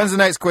quiz? When's the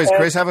next quiz,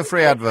 Chris? Have a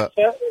free advert.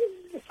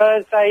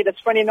 Thursday, the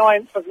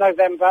 29th of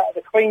November, at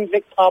the Queen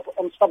Vic pub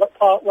on Southwark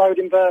Park Road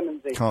in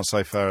Bermondsey. Can't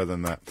say fairer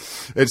than that.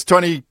 It's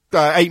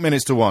 8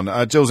 minutes to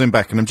 1. Jill's in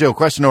Beckenham. Jill,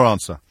 question or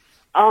answer?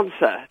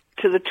 Answer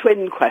to the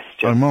twin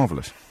question. Oh,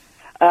 marvellous.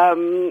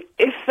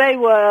 If they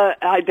were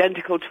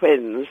identical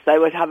twins, they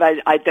would have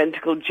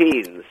identical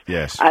genes.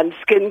 Yes. And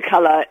skin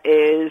colour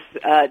is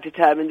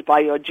determined by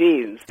your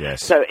genes.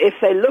 Yes. So if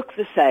they look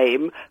the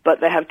same, but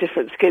they have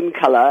different skin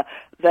colour,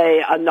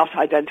 they are not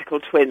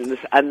identical twins,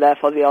 and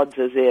therefore the odds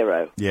are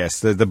 0. Yes,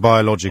 the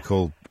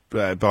biological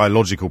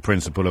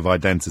principle of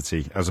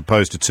identity, as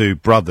opposed to two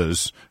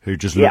brothers who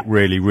just look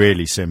really,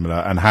 really similar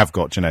and have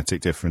got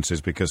genetic differences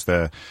because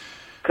they're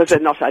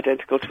not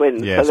identical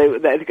twins. Yes. So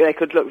they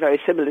could look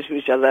very similar to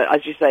each other,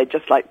 as you say,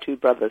 just like two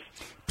brothers.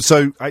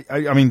 So,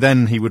 I mean,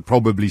 then he would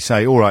probably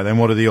say, all right, then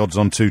what are the odds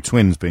on two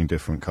twins being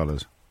different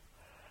colours?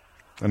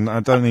 And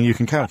I don't think you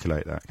can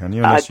calculate that, can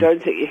you? I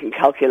don't think you can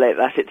calculate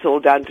that. It's all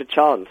down to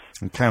chance.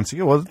 And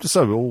counting, well,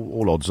 so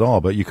all odds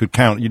are, but you could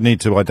count, you'd need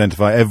to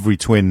identify every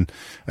twin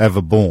ever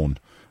born,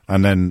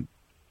 and then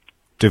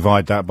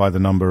divide that by the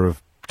number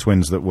of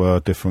twins that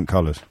were different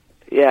colours.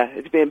 Yeah,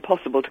 it'd be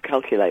impossible to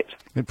calculate.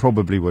 It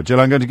probably would.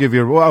 Jill, I'm going to give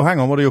you hang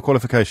on, what are your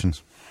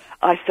qualifications?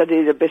 I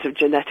studied a bit of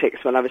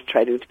genetics when I was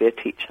training to be a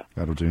teacher.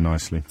 That'll do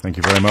nicely. Thank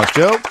you very much,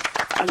 Jill.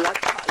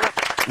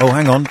 Oh,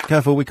 hang on,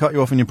 careful, we cut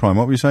you off in your prime.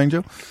 What were you saying,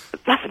 Jill?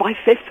 That's my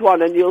 5th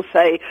one, and you'll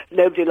say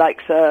nobody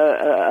likes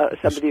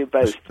somebody who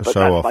boasts, but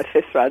that's my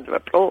 5th round of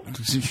applause.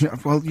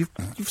 Well,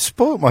 you've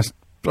spoilt my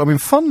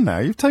fun now.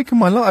 You've taken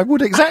my life. I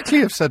would exactly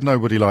have said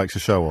nobody likes a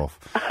show-off.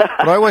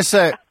 But I always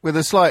say it with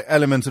a slight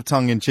element of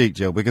tongue-in-cheek,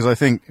 Jill, because I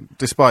think,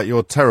 despite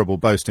your terrible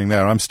boasting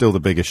there, I'm still the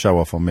biggest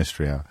show-off on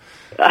Mystery Hour.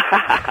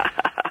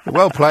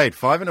 Well played.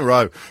 5 in a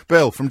row.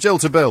 Bill, from Jill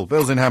to Bill.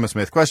 Bill's in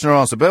Hammersmith. Question or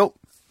answer, Bill?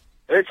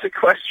 It's a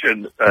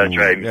question, James.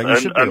 Yeah, you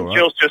should be all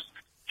right.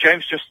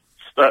 Jill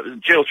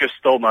just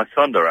stole my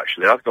thunder,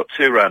 actually. I've got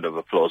 2 rounds of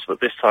applause, but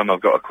this time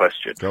I've got a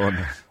question. Go on.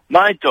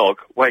 My dog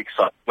wakes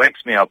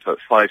me up at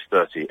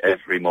 5:30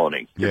 every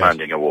morning,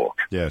 demanding a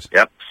walk. Yes.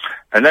 Yep.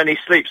 And then he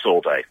sleeps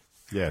all day.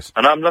 Yes.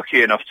 And I'm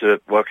lucky enough to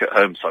work at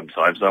home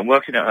sometimes. I'm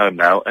working at home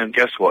now, and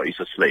guess what? He's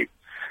asleep.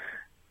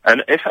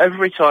 And if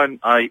every time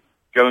I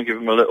go and give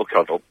him a little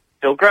cuddle,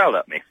 he'll growl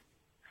at me.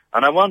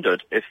 And I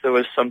wondered if there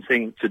was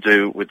something to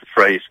do with the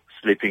phrase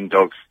 "sleeping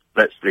dogs,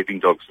 let sleeping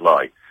dogs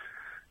lie."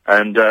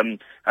 And in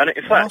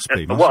fact,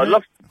 I don't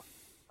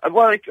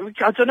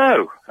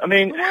know. I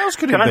mean, what else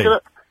could it be?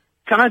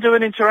 Can I do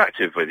an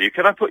interactive with you?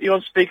 Can I put you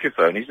on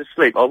speakerphone? He's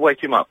asleep. I'll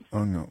wake him up.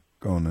 Oh, no.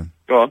 Go on, then.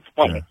 Go on.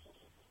 One minute.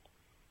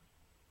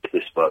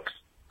 This bugs.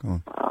 Go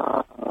on.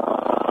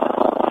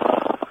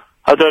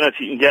 I don't know if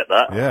you can get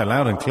that. Yeah,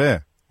 loud and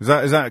clear. Is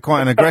that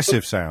quite an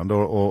aggressive sound,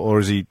 or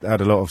has he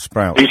had a lot of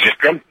sprouts? He's just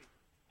grumpy.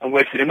 I'm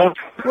waking him up.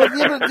 Well,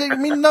 yeah, but,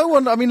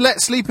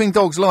 let sleeping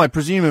dogs lie,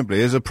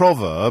 presumably, is a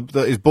proverb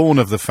that is born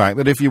of the fact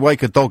that if you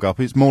wake a dog up,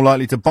 it's more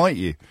likely to bite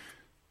you.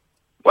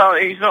 Well,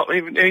 he's not,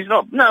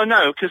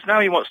 because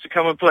now he wants to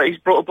come and play. He's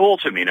brought a ball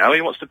to me now.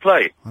 He wants to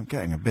play. I'm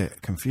getting a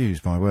bit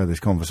confused by where this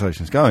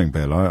conversation's going,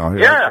 Bill.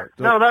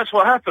 That's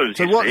what happens.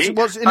 So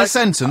what's in a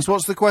sentence,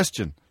 what's the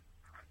question?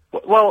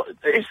 Well,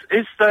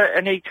 is there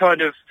any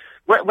kind of...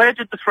 Where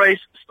did the phrase,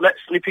 let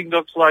sleeping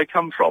dogs lie,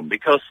 come from?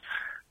 Because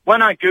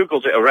when I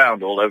Googled it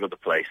around all over the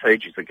place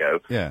ages ago,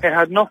 it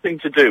had nothing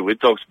to do with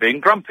dogs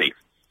being grumpy.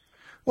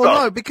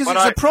 Well, no, because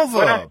it's a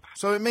proverb.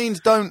 So it means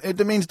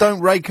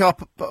don't rake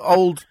up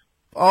old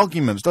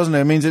arguments, doesn't it?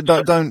 It means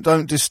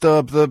don't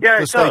disturb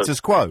the status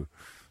quo.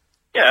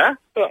 Yeah,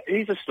 but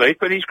he's asleep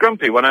and he's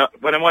grumpy when I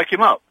wake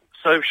him up.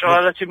 So shall I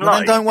let him lie?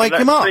 Then don't wake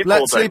him up.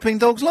 Let sleeping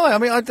dogs lie. I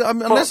mean,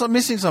 unless I'm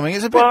missing something,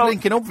 it's a bit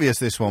blinking obvious,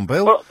 this one,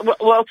 Bill.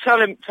 Well, tell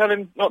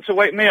him not to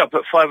wake me up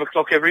at 5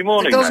 o'clock every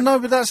morning. He doesn't know,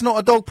 but that's not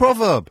a dog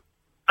proverb.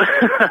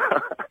 I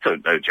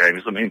don't know,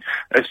 James. I mean,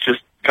 it's just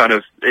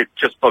it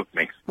just bugged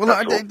me. Well,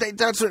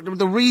 that's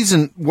the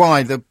reason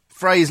why the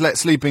phrase "let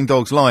sleeping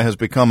dogs lie" has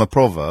become a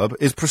proverb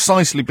is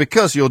precisely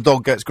because your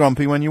dog gets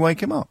grumpy when you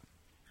wake him up.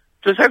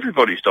 Does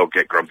everybody's dog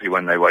get grumpy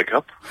when they wake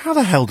up? How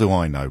the hell do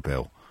I know,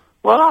 Bill?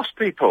 Well, ask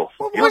people.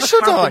 Well, You're why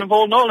should I? Of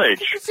all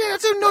knowledge. Yeah,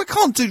 I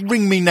can't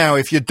ring me now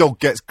if your dog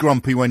gets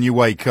grumpy when you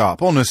wake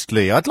up.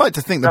 Honestly, I'd like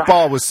to think the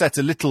bar was set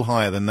a little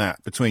higher than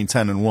that between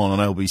 10 and 1 on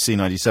LBC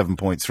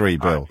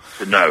 97.3, Bill.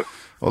 No.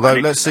 Although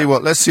let's see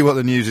what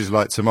the news is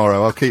like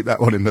tomorrow. I'll keep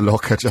that one in the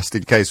locker just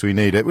in case we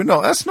need it.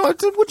 That's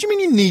not. What do you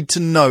mean you need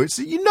to know?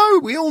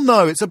 We all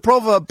know it's a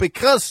proverb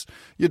because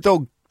your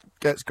dog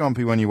gets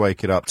grumpy when you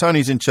wake it up.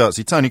 Tony's in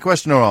Chertsey. Tony,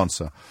 question or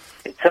answer?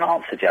 It's an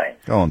answer, James.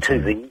 Go on, to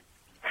Tony. The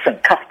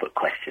St Cuthbert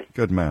question.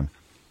 Good man.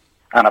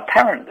 And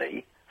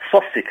apparently,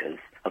 swastikas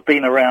have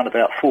been around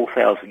about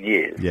 4,000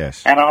 years.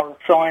 Yes. And are a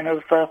sign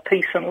of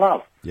peace and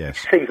love.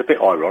 Yes. Seems a bit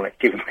ironic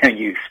given their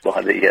use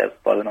by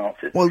the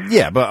Nazis. Well,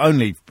 yeah, but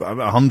only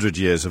 100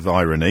 years of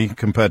irony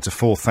compared to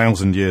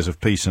 4,000 years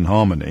of peace and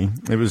harmony.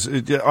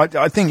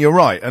 I think you're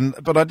right,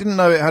 but I didn't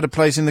know it had a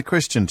place in the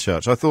Christian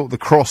church. I thought the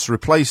cross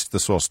replaced the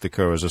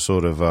swastika as a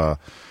sort of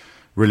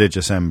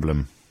religious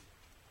emblem.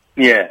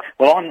 Yeah,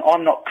 well,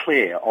 I'm not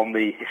clear on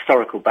the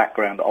historical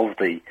background of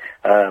the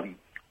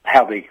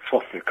how the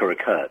swastika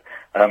occurred.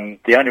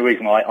 The only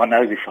reason I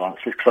know this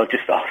answer is because I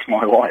just asked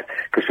my wife,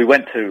 because we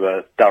went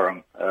to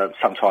Durham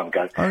some time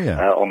ago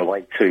on the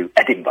way to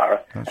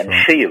Edinburgh,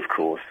 she, of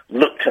course,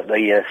 looked at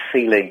the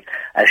ceiling,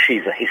 as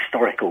she's a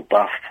historical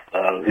buff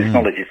whose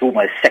knowledge is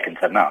almost second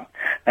to none,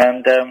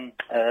 and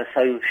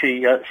so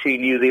she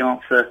knew the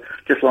answer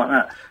just like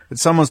that. But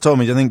someone's told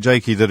me, I think,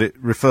 Jakey, that it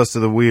refers to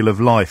the wheel of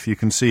life. You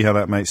can see how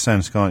that makes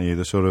sense, can't you?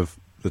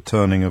 The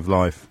turning of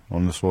life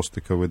on the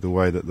swastika with the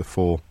way that the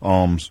 4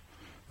 arms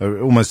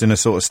are almost in a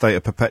sort of state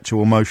of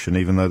perpetual motion,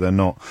 even though they're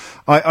not.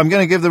 I'm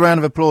going to give the round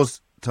of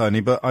applause, Tony,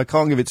 but I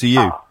can't give it to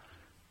you.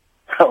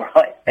 All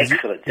right,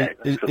 excellent,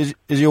 James.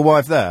 Is your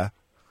wife there?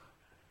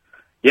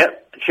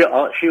 Yep.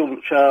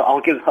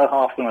 I'll give her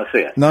half when I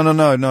see her.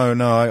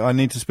 No. I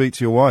need to speak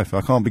to your wife.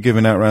 I can't be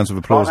giving out rounds of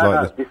applause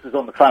like this. This is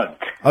on the phone.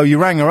 Oh, you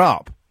rang her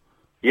up?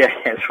 Yeah,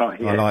 that's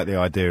right. Yeah. I like the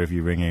idea of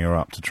you ringing her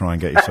up to try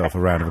and get yourself a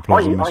round of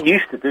applause. I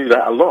used to do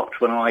that a lot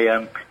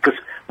when because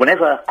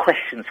whenever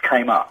questions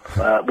came up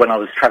when I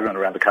was travelling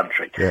around the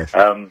country,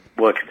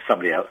 working for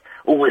somebody else,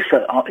 always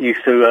I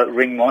used to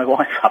ring my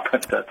wife up.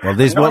 Well,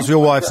 what's your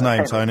wife's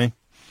name, Tony?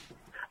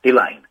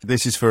 Elaine.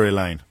 This is for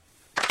Elaine.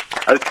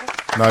 Okay.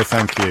 No,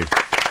 thank you.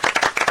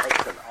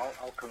 Excellent.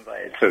 I'll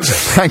convey it to her.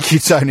 Thank you,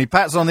 Tony.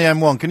 Pat's on the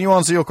M1. Can you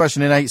answer your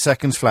question in 8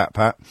 seconds flat,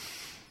 Pat?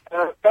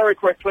 Very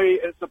quickly,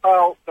 it's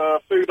about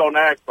food on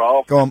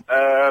aircraft. Go on.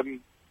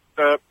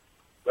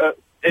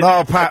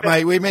 Oh, Pat,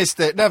 mate, we missed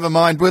it. Never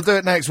mind. We'll do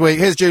it next week.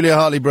 Here's Julia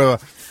Hartley-Brewer.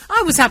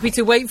 I was happy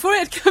to wait for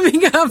it.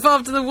 Coming up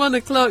after the 1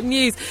 o'clock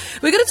news,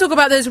 we're going to talk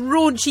about those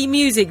raunchy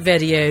music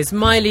videos,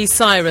 Miley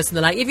Cyrus and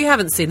the like. If you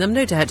haven't seen them,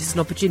 no doubt it's an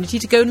opportunity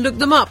to go and look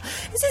them up.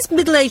 Is this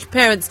middle-aged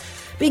parents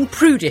being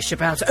prudish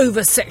about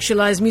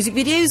over-sexualised music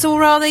videos,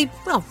 or are they,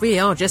 well, really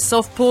are just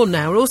soft porn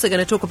now? We're also going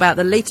to talk about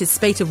the latest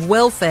spate of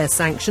welfare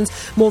sanctions,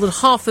 more than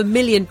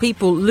 500,000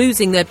 people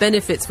losing their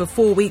benefits for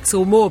 4 weeks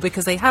or more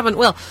because they haven't,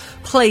 well,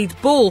 played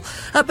ball.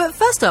 But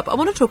first up, I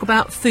want to talk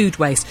about food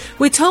waste.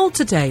 We're told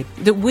today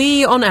that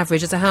we, on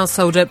average, as a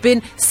householder, bin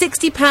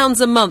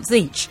 £60 a month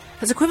each.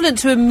 That's equivalent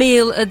to a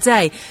meal a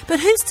day. But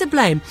who's to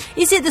blame?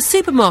 Is it the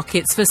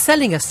supermarkets for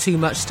selling us too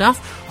much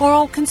stuff, or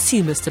are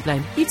consumers to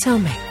blame? You tell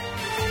me.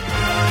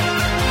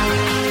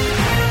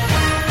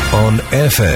 On FM.